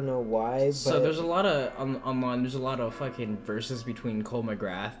cool. I don't know why, but So there's a lot of online. There's a lot of fucking verses between Cole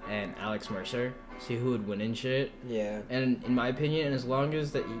McGrath and Alex Mercer. See who would win and shit. yeah. And in my opinion, as long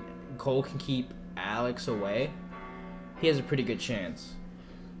as that Cole can keep Alex away, he has a pretty good chance.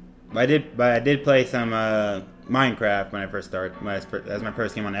 But I did play some Minecraft when I first started. That was my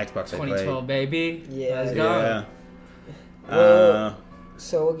first game on Xbox. 2012, baby. Yeah. Let's I go. played. Yeah. Well,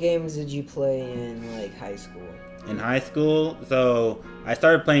 So what games did you play in like high school? In high school, so I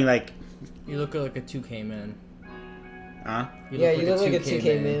started playing like, You look like a 2K man. huh? You look like a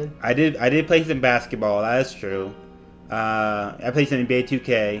 2K man. I did play some basketball. That is true. I played some NBA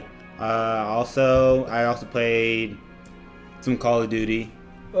 2K. I also played some Call of Duty.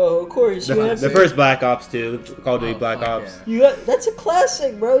 Oh, of course. The first Black Ops 2. Call of Duty Black Ops. Yeah. That's a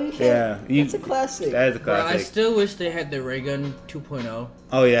classic, bro. You can't. Yeah. That's a classic. That is a Bro, classic. I still wish they had the ray gun 2.0.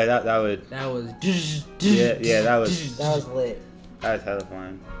 Oh, yeah, that would... That was... Yeah, that was... That was lit. That was hella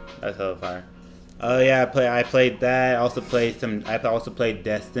fun. That was hella fire. Oh, yeah, I played that. I also played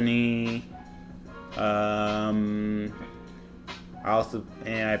Destiny. I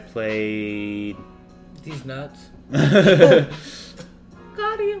played... These nuts.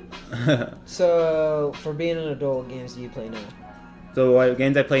 Got him. So, for being an adult, what games do you play now? So what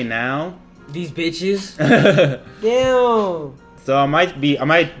games I play now? These bitches. Damn. So I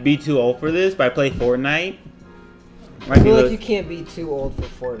might be too old for this, but I play Fortnite. I feel like you can't be too old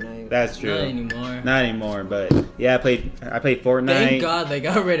for Fortnite. That's true. Not anymore. But yeah, I played Fortnite. Thank God they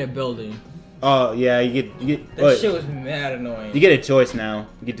got rid of building. Oh yeah, you get that shit was mad annoying. You get a choice now.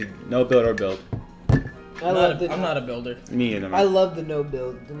 You get to no build or build. I'm not a builder. Me either. I love the no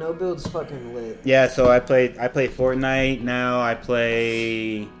build. The no build's fucking lit. Yeah, so I play Fortnite now. I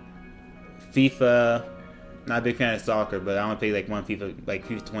play FIFA. Not a big fan of soccer, but I want to play like one FIFA, like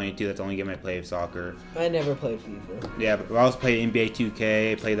FIFA 22. That's the only game I play of soccer. I never played FIFA. Yeah, but I also play NBA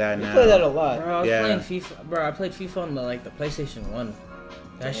 2K. I play that now. You play that a lot. Bro, I was playing FIFA. Bro, I played FIFA on the PlayStation 1.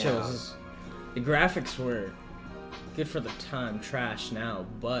 That shit was... The graphics were good for the time. Trash now,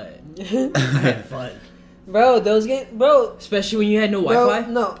 but I had fun. Bro, those games... Bro... Especially when you had no Wi-Fi.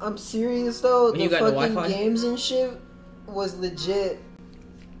 No, I'm serious though. When the you got no fucking Wi-Fi? games and shit was legit.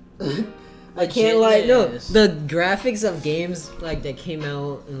 I can't lie. No, the graphics of games like that came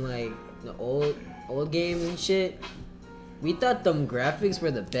out in like the old games and shit. We thought them graphics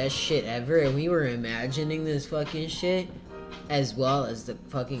were the best shit ever, and we were imagining this fucking shit as well as the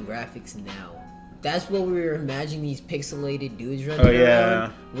fucking graphics now. That's what we were imagining. These pixelated dudes running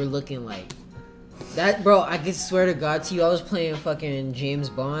around. We're looking like that, bro. I can swear to God to you, I was playing fucking James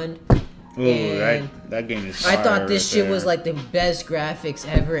Bond. Ooh, that game is fire. I thought this shit was like the best graphics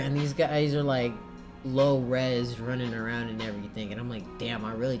ever, and these guys are like low res running around and everything, and I'm like, damn,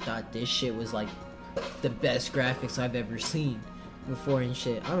 I really thought this shit was like the best graphics I've ever seen before and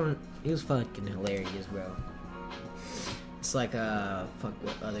shit. It was fucking hilarious, bro. It's like fuck,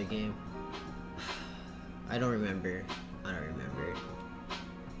 what other game? I don't remember.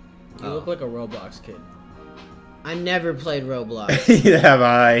 You look like a Roblox kid. I never played Roblox. Neither have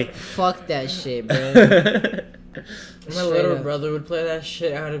I. Fuck that shit, bro. My little brother would play that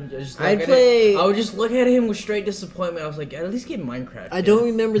shit. I would just look at him with straight disappointment. I was like, at least get Minecraft. I don't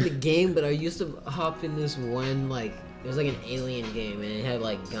remember the game, but I used to hop in this one, like, it was like an alien game, and it had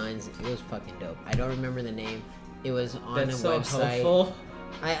like guns. It was fucking dope. I don't remember the name. It was on a website. Helpful.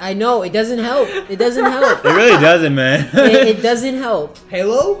 I know, it doesn't help. It doesn't help. It really doesn't, man. It doesn't help.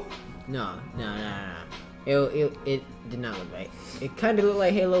 Halo? No. It did not look like. It kind of looked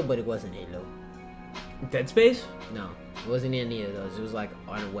like Halo, but it wasn't Halo. Dead Space? No, it wasn't any of those. It was like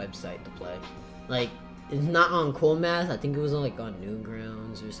on a website to play. Like, it's not on Cool Math. I think it was like on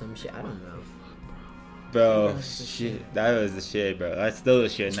Newgrounds or some shit. I don't know. Bro, shit. That was the shit, bro. That's still the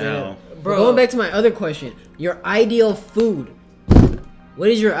shit now. Bro, going back to my other question. Your ideal food. What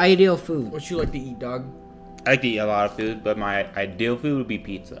is your ideal food? What you like to eat, dog? I like to eat a lot of food, but my ideal food would be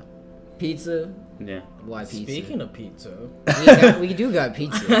pizza. Pizza? Yeah. Why pizza? Speaking of pizza. We do got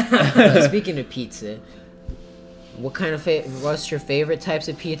pizza. Speaking of pizza, what's your favorite types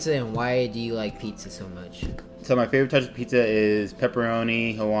of pizza, and why do you like pizza so much? So my favorite type of pizza is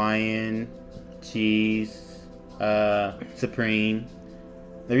pepperoni, Hawaiian, cheese, supreme.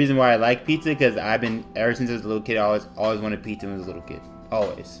 The reason why I like pizza, because ever since I was a little kid, I always wanted pizza when I was a little kid.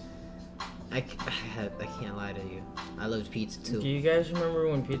 Always. I can't lie to you. I loved pizza too. Do you guys remember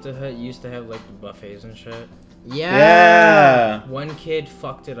when Pizza Hut used to have like the buffets and shit? Yeah. One kid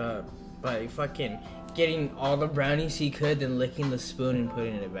fucked it up by fucking getting all the brownies he could, then licking the spoon and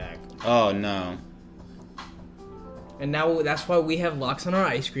putting it back. Oh no. And now that's why we have locks on our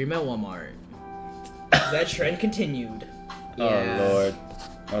ice cream at Walmart. That trend continued. Yeah. Oh lord.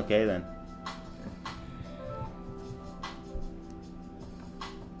 Okay then.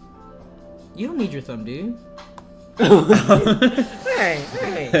 You don't need your thumb, do you? Hey,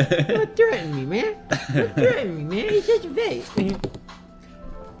 don't threaten me, man. Don't threaten me, man. You shut your face.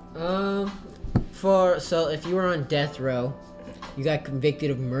 So if you were on death row, you got convicted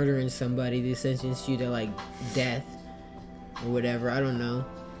of murdering somebody, they sentenced you to like death or whatever. I don't know.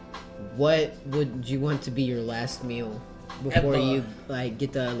 What would you want to be your last meal before you like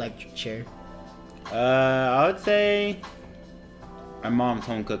get the electric chair? I would say my mom's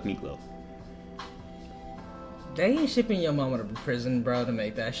home cooked meatloaf. They ain't shipping your mama to prison, bro, to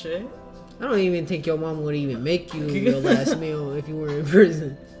make that shit. I don't even think your mom would even make you your last meal if you were in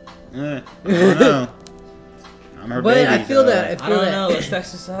prison. I don't know. I'm her But baby. I feel that. I don't know. Let's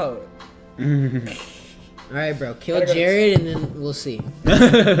test this out. All right, bro. Kill Gotta go. Jared, and then we'll see.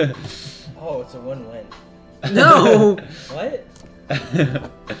 Oh, it's a win-win. No. What?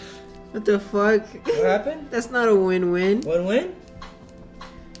 What the fuck? What happened? That's not a win-win. Win-win?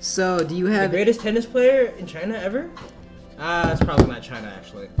 So, do you The have? greatest tennis player in China ever? It's probably not China,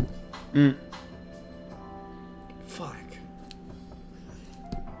 actually. Fuck.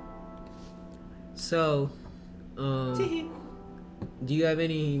 So, do you have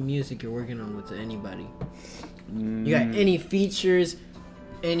any music you're working on with anybody? You got any features,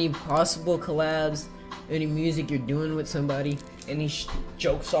 any possible collabs, any music you're doing with somebody? Any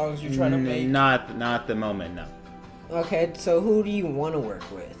joke songs you're trying to make? Not at the moment, no. Okay, so who do you want to work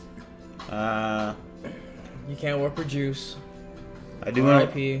with? You can't work with Juice. I do want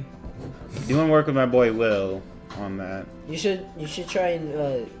R.I.P. to work with my boy Will on that. You should try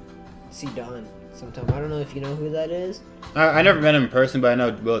and see Don sometime. I don't know if you know who that is. I never met him in person, but I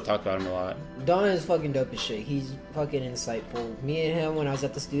know Will talked about him a lot. Don is fucking dope as shit. He's fucking insightful. Me and him, when I was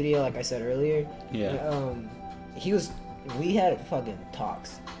at the studio, like I said earlier, we had fucking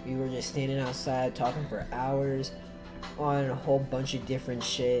talks. We were just standing outside talking for hours on a whole bunch of different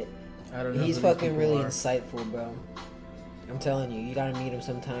shit. I don't know. He's who these fucking people really are. insightful, bro. I'm telling you, you gotta meet him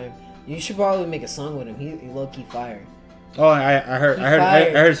sometime. You should probably make a song with him. He low-key fire. Oh, I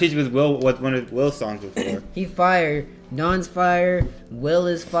heard Teach with Will with one of Will's songs before. He fire. Don's fire. Will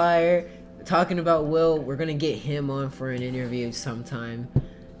is fire. Talking about Will, we're gonna get him on for an interview sometime.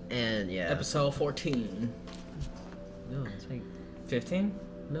 And yeah. Episode 14. No, it's like 15?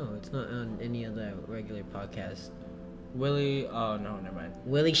 no, it's not on any of the regular podcasts. Willie. Oh, no, never mind.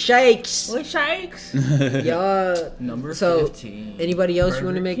 Willie Shakes. Willie Shakes. Y'all. Number So, 15. anybody else you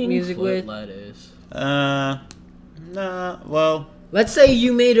wanna Burger make King music foot with? Lettuce. Nah, well, Let's say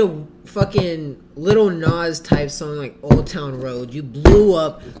you made a fucking Little Nas type song like Old Town Road. You blew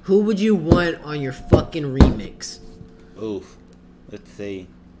up. Who would you want on your fucking remix? oof. Let's see.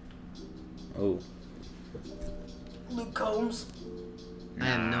 Oh. Luke Combs. I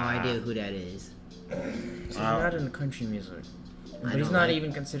have no idea who that is. He's not in country music. But he's don't not like-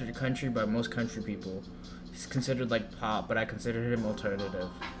 even considered country by most country people. He's considered like pop, but I consider him alternative.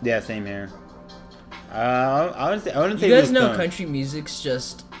 Yeah, same here. I wouldn't say You guys Luke know Combs. country music's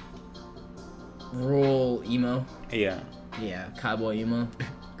just rural emo, Yeah. Yeah. cowboy emo.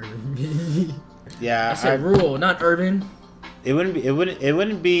 Yeah. I said rural, not urban. It wouldn't be. Yeah. It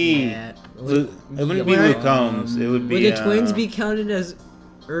wouldn't be Would- Luke Combs. It would be. Would the twins be counted as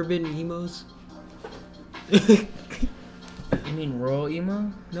urban emos? You mean rural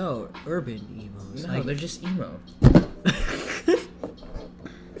emo? No, urban emos. No, Like- they're just emo.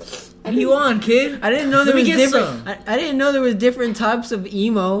 What are you on, kid? I didn't know there Let was me get different. some. I didn't know there was different types of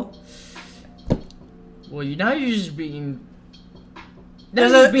emo. Well, now you're just being.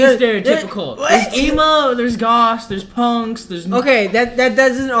 There's That's just being there- stereotypical. what? There's emo, there's goths, there's punks, there's Okay, that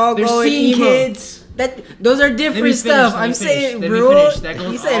doesn't all there's go in scene emo. kids. Those are different finish, stuff. let me I'm finish, saying let me rural. finish. That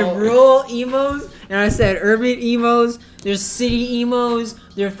goes You said all- rural emos, and I said urban emos. There's city emos.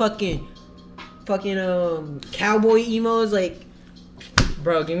 They're fucking cowboy emos. Like,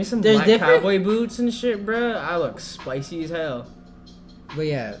 Bro, give me some There's black different- cowboy boots and shit, bro. I look spicy as hell. but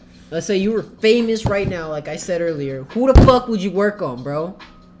yeah. Let's say you were famous right now, like I said earlier. Who the fuck would you work on, bro?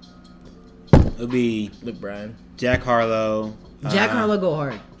 It would be Luke Bryan, Jack Harlow. Jack Harlow go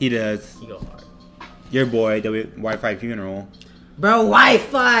hard, He does. you go hard. Your boy, Wi-Fi Funeral. bro.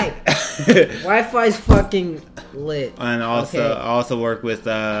 Wi-Fi. Wi-Fi's fucking lit. And also, Okay. I also work with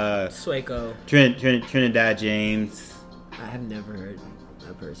Swaco. Trinidad James. I have never heard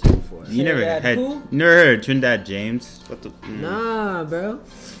that person before. You never Trinidad who? never heard of Trinidad James? What the? Nah, bro.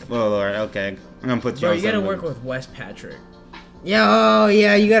 Oh Lord, okay. I'm gonna put you Bro, on you gotta something. work with Wes Patrick. Yeah,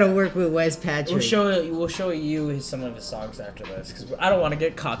 you gotta work with Wes Patrick. We'll show you some of his songs after this because I don't want to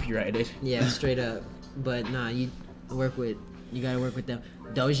get copyrighted. Yeah, straight up. But nah, you gotta work with them.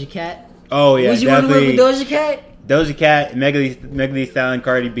 Doja Cat. Oh yeah, Would you want to work definitely. with Doja Cat? Doja Cat, Megan Thee Stallion,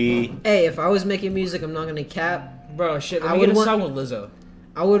 Cardi B. Hey, if I was making music, I'm not gonna cap. Bro, shit, let I me would get a want- song with Lizzo.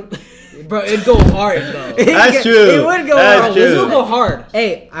 I would. Bro, it'd go hard though. That's true. It would go That's hard. true. Lizzo go hard.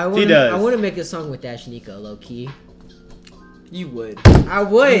 Hey, I want. does. I want to make a song with Dashnika, low key. You would. I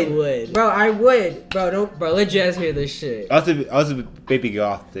would. You would. Bro, I would. Bro, don't. Bro, let Jazz hear this shit. Also Baby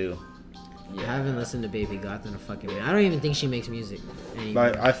Goth too. I haven't listened to Baby Goth in a fucking minute. I don't even think she makes music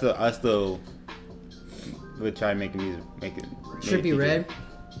anymore. But I still would try making music, make it. Trippie make it Red.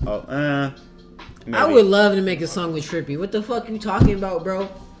 Oh, Maybe. I would love to make a song with Trippy. What the fuck you talking about, bro?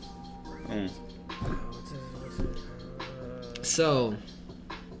 Mm. So,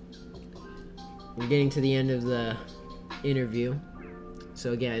 we're getting to the end of the interview.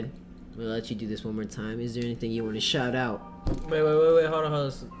 So again, we'll let you do this one more time. Is there anything you want to shout out? Wait, hold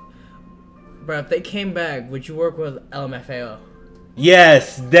on. Bro, if they came back, would you work with LMFAO?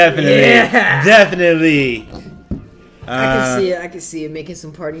 Yes, definitely. Yeah. Definitely. I can see it making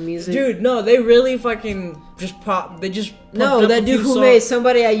some party music. Dude, no, they really fucking just pop. They just No, that dude who made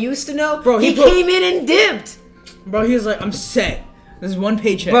Somebody I Used to Know, Bro, he came in and dipped. Bro, he was like, I'm set. This is one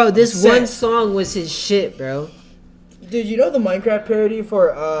paycheck. Bro, this I'm one set. song was his shit, bro. Dude, you know the Minecraft parody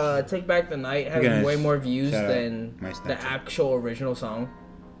for Take Back the Night has Okay. way more views Shout out than my the Snapchat. actual original song?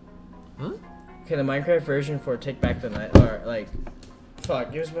 Huh? Okay, the Minecraft version for Take Back the Night, or like,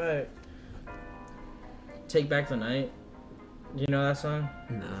 fuck, here's my Take Back the Night. You know that song?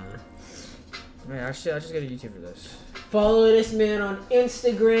 Nah. Man, I should just get a YouTube for this. Follow this man on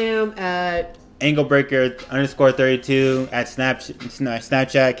Instagram at Anglebreaker_32 at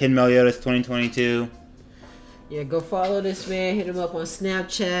Snapchat KidMeliodaZ 2022. Yeah, go follow this man. Hit him up on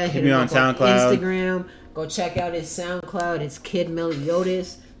Snapchat. Hit me him on up SoundCloud. Instagram. Go check out his SoundCloud. It's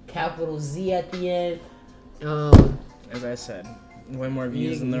KidMeliodaZ, capital Z at the end. As I said, way more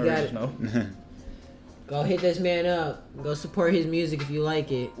views than the you got it. original. Go hit this man up. Go support his music if you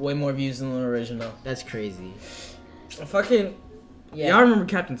like it. Way more views than the original. That's crazy. Fucking, Yeah. y'all remember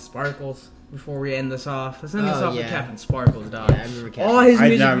Captain Sparkles? Before we end this off, let's end this Oh, off with yeah. Captain Sparkles, dog. Yeah, I remember Captain. All his I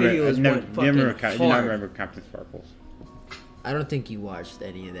music do videos not went fucking do hard. not remember Captain Sparkles. I don't think you watched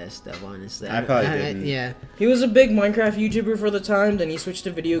any of that stuff, honestly. I probably didn't. Yeah. He was a big Minecraft YouTuber for the time, then he switched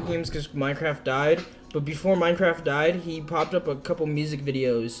to video games because Minecraft died. But before Minecraft died, he popped up a couple music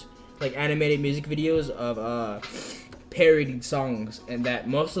videos, like animated music videos of parodied songs, and that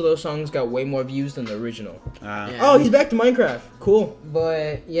most of those songs got way more views than the original. Yeah. Oh, he's back to Minecraft. Cool.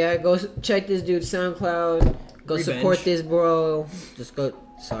 But yeah, go check this dude's SoundCloud. Go Revenge. support this bro.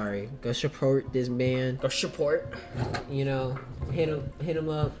 Go support this man. Go support. You know, hit him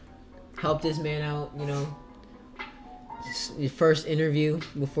up. Help this man out. You know, your first interview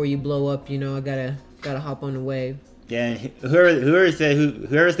before you blow up. You know, I gotta hop on the wave. Yeah, and whoever said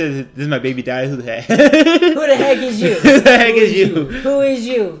this is my baby daddy, who the heck? Who the heck is you? Who the heck is you? Who is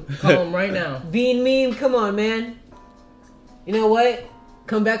you? Call him right now. Bean Meme, come on, man. You know what?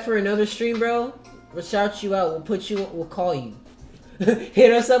 Come back for another stream, bro. We'll shout you out. We'll call you.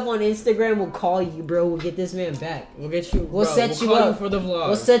 Hit us up on Instagram. We'll call you, bro. We'll get this man back. We'll get you. We'll set you call up for the vlog.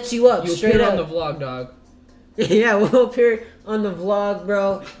 We'll set you up You straight appear up. on the vlog, dog. Yeah, we'll appear on the vlog,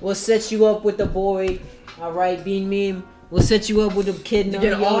 bro. We'll set you up with the boy. All right, Bean Meme. We'll set you up with the kid. You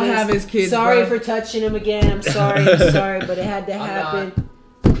can all have his kids, Sorry bro. for touching him again. I'm sorry, but it had to happen.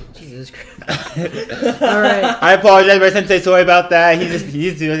 Jesus Christ. All right. I apologize, but I sent to say sorry about that.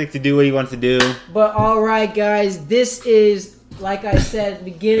 He's doing to do what he wants to do. But all right, guys, this is, like I said at the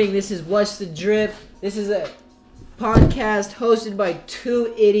beginning, this is What's the Drip. This is a podcast hosted by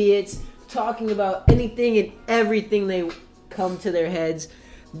two idiots talking about anything and everything they come to their heads.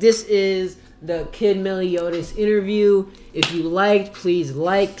 This is the KidMeliodaZ Interview. If you liked, please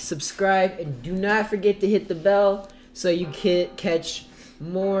like, subscribe, and do not forget to hit the bell so you can catch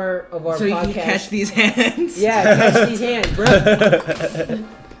more of our So podcast. you can catch these hands. Yeah, catch these hands, bro.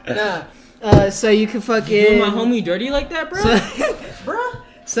 Nah. So you can fucking Doing my homie dirty like that, bro?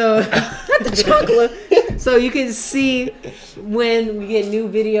 So the chocolate. So you can see when we get new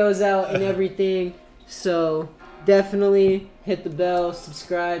videos out and everything. So definitely hit the bell,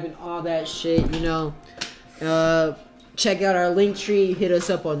 subscribe, and all that shit. You know, check out our link tree. Hit us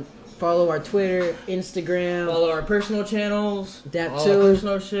up on. Follow our Twitter, Instagram. Follow our personal channels. That all too. Our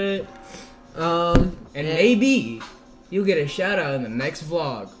personal shit. And maybe you'll get a shout out in the next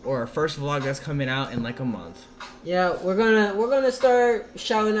vlog or our first vlog that's coming out in like a month. Yeah, we're gonna start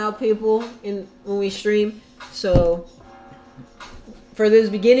shouting out people when we stream. So for this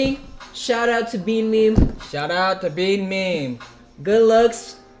beginning, shout out to Bean Meme. Shout out to Bean Meme. Good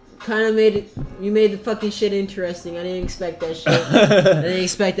looks. Kind of you made the fucking shit interesting. I didn't expect that shit. I didn't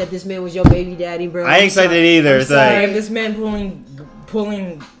expect that this man was your baby daddy, bro. I ain't expected it either. I'm It's sorry. like, This man pulling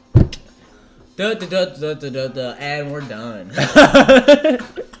and we're done.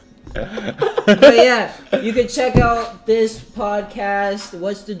 But yeah, you can check out this podcast,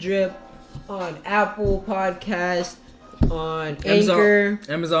 What's the Drip, on Apple Podcast, on Anchor,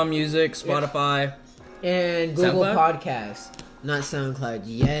 Amazon Music, Spotify. and Google SoundCloud? Podcasts. Not SoundCloud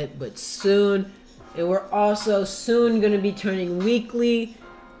yet, but soon. And we're also soon going to be turning weekly.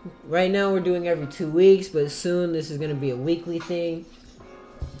 Right now we're doing every 2 weeks, but soon this is going to be a weekly thing.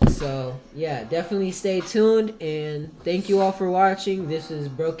 So yeah, definitely stay tuned and thank you all for watching. This is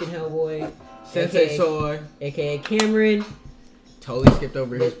Broken Hellboy, Sensei Soy. aka Cameron. Totally skipped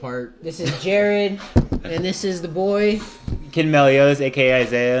over his part. This is Jared, and this is the boy. KidMeliodaZ, aka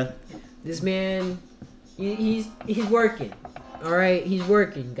Isaiah. This man, he's working. All right, he's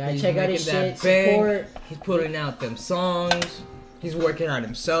working. Gotta check out his shit. Support. He's putting out them songs. He's working on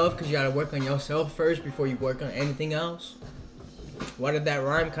himself because you gotta work on yourself first before you work on anything else. Why did that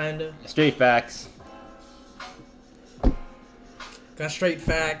rhyme, kinda? Straight facts. Got straight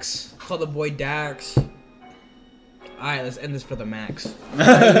facts. Call the boy Dax. Alright, let's end this for the max. You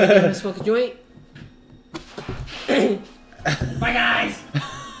gonna smoke a joint? Bye, guys!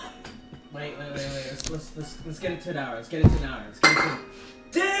 Wait. Let's get it to an hour. Let's get it to an hour.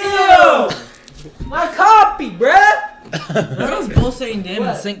 Damn! My copy, bruh! That was both saying damn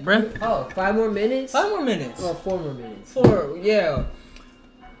What? in sync, bruh. Oh, 5 more minutes? 5 more minutes. Oh, 4 more minutes. 4, yeah.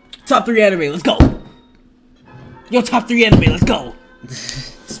 Top 3 anime, let's go. Yo, top 3 anime, let's go.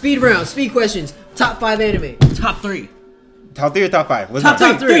 Speed round, speed questions. Top 5 anime. Top 3. Top 3 or top 5? What's Top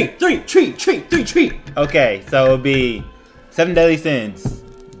mine? 3. Okay, so it would be 7 Deadly Sins,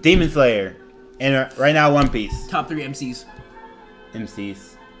 Demon Slayer, and right now One Piece. Top 3 MCs.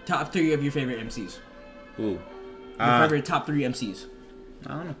 MCs. Top 3 of your favorite MCs. Ooh. Your favorite top 3 MCs. I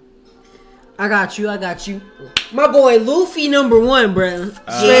don't know. I got you. My boy Luffy number 1, bruh.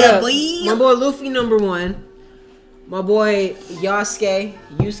 Straight up. My boy Luffy number 1. My boy Yusuke,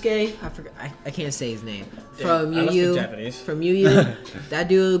 I forgot. I can't say his name. From I don't Yu speak Yu. Japanese. From Yu Yu. That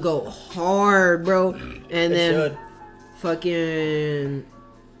dude go hard, bro. And then fucking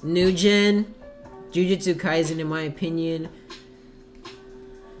New Gen, Jujutsu Kaisen, in my opinion.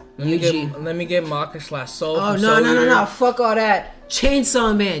 Let me get Maka/Soul. Oh no! Fuck all that.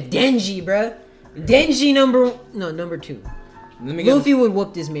 Chainsaw Man, Denji, bruh. Denji number 2. Luffy would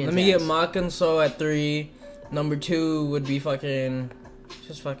whoop this man. Let me get Maka and Soul at 3. Number 2 would be fucking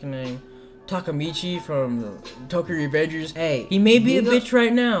name. Takamichi from Tokyo Revengers. Hey, he may be a bitch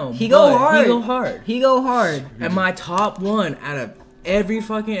right now. He go hard. He go hard. And my top 1 out of every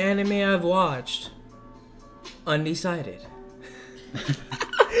fucking anime I've watched, undecided.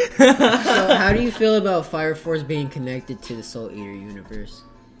 So how do you feel about Fire Force being connected to the Soul Eater universe?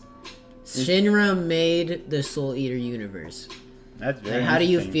 Shinra made the Soul Eater universe. That's very How do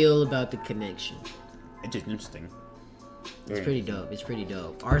you interesting. feel about the connection? It's just interesting. It's pretty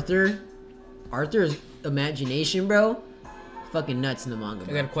dope. Arthur's imagination, bro, fucking nuts in the manga, I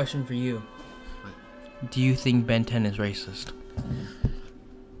bro. got a question for you. Do you think Ben 10 is racist?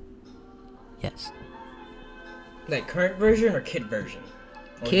 Yes. Like current version or kid version?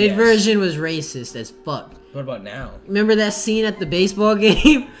 Or Kid yes? version was racist as fuck. What about now? Remember that scene at the baseball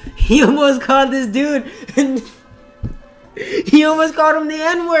game? He almost called this dude, and he almost called him the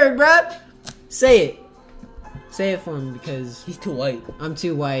N-word, bruh. Say it. Say it for him, because He's too white. I'm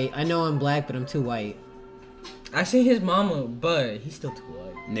too white. I know I'm black, but I'm too white. I see his mama, but he's still too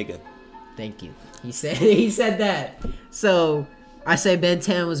white. Nigga. Thank you. He said that. So I say Ben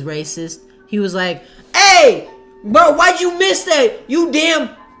 10 was racist. He was like, "Hey, bro, why'd you miss that? You damn."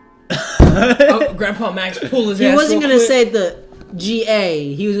 Oh, Grandpa Max pulled his ass. He wasn't real gonna quick. say the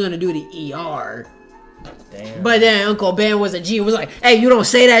GA. He was gonna do the ER. Damn. But then Uncle Ben was a G. Was like, "Hey, you don't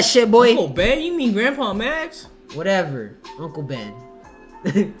say that shit, boy." Uncle Ben? You mean Grandpa Max? Whatever, Uncle Ben.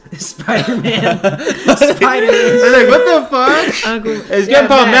 Spider-Man. I was like, what the fuck? Uncle. It's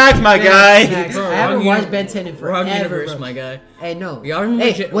Grandpa Max, my guy. Max. Bro, I haven't wrong watched uni- Ben 10 in forever. Wrong universe, bro. my guy. Hey, no. Y'all remember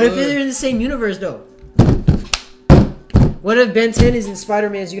Hey, Jet- what if they're in the same universe though? What if Ben 10 is in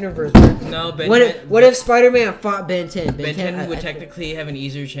Spider-Man's universe, bro? No, Ben What 10, if, what if Spider-Man fought Ben 10? Ben 10 would I- technically have an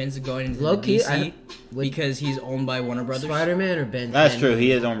easier chance of going into Low-key, DC I- would- because he's owned by Warner Brothers. Spider-Man or Ben 10? That's true.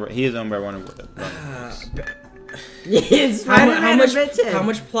 He is owned by one of Yeah, Spider-Man or Ben 10. How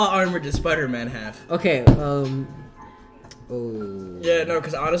much plot armor does Spider-Man have? Okay, Oh. Yeah, no,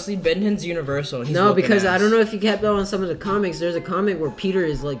 because honestly, Ben 10's universal. And he's No, whooping because I ass. don't know if you kept up on some of the comics. There's a comic where Peter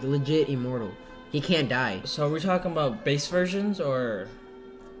is like legit immortal. He can't die. So are we talking about base versions or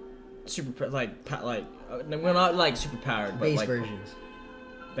super we're not like super powered, but Base like versions.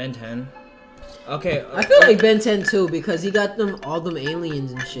 Ben 10. Okay, I feel like Ben 10 too because he got all them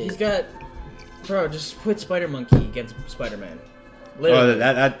aliens and shit. he's got. Bro, just put Spider Monkey against Spider-Man. Oh, Literally.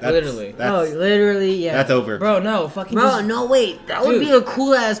 that's Literally. No, literally, yeah. That's over. Bro, no, fucking. Bro, just- no, wait. That would Dude. be a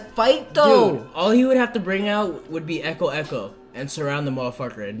cool ass fight though. Dude, all he would have to bring out would be Echo and surround the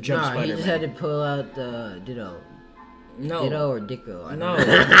motherfucker and jump Nah, Spider-Man. he just had to pull out the Ditto. No. Ditto or Dicko. I don't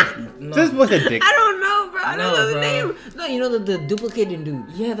No. know. This was a dick. I don't know, bro. I don't No, know the bro. name. No, you know the duplicating dude.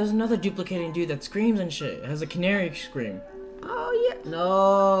 Yeah, there's another duplicating dude that screams and shit. It has a canary scream. Oh, Oh yeah.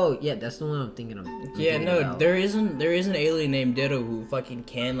 No. Yeah, that's the one I'm thinking of. Yeah, thinking no, about. there is an alien named Ditto who fucking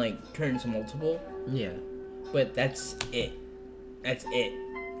can like turn into multiple, Yeah. but that's it. That's it.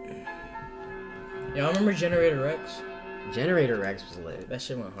 Y'all remember Generator X? Generator Rex was lit. That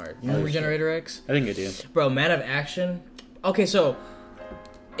shit went hard. You remember Generator X? I think I do. Bro, Man of Action. Okay, so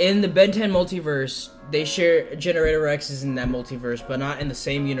in the Ben 10 multiverse, they share Generator X is in that multiverse, but not in the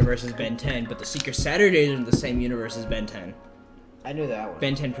same universe as Ben 10. But the Secret Saturdays are in the same universe as Ben 10. I knew that one.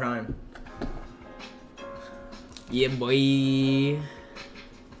 Ben 10 Prime. Yeah, boy.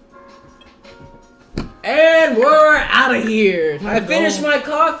 And we're out of here. I finished my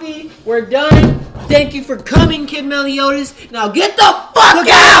coffee. We're done. Thank you for coming, KidMeliodaZ. Now get the fuck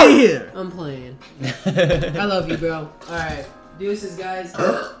out of here. I'm playing. I love you, bro. All right. Deuces, guys.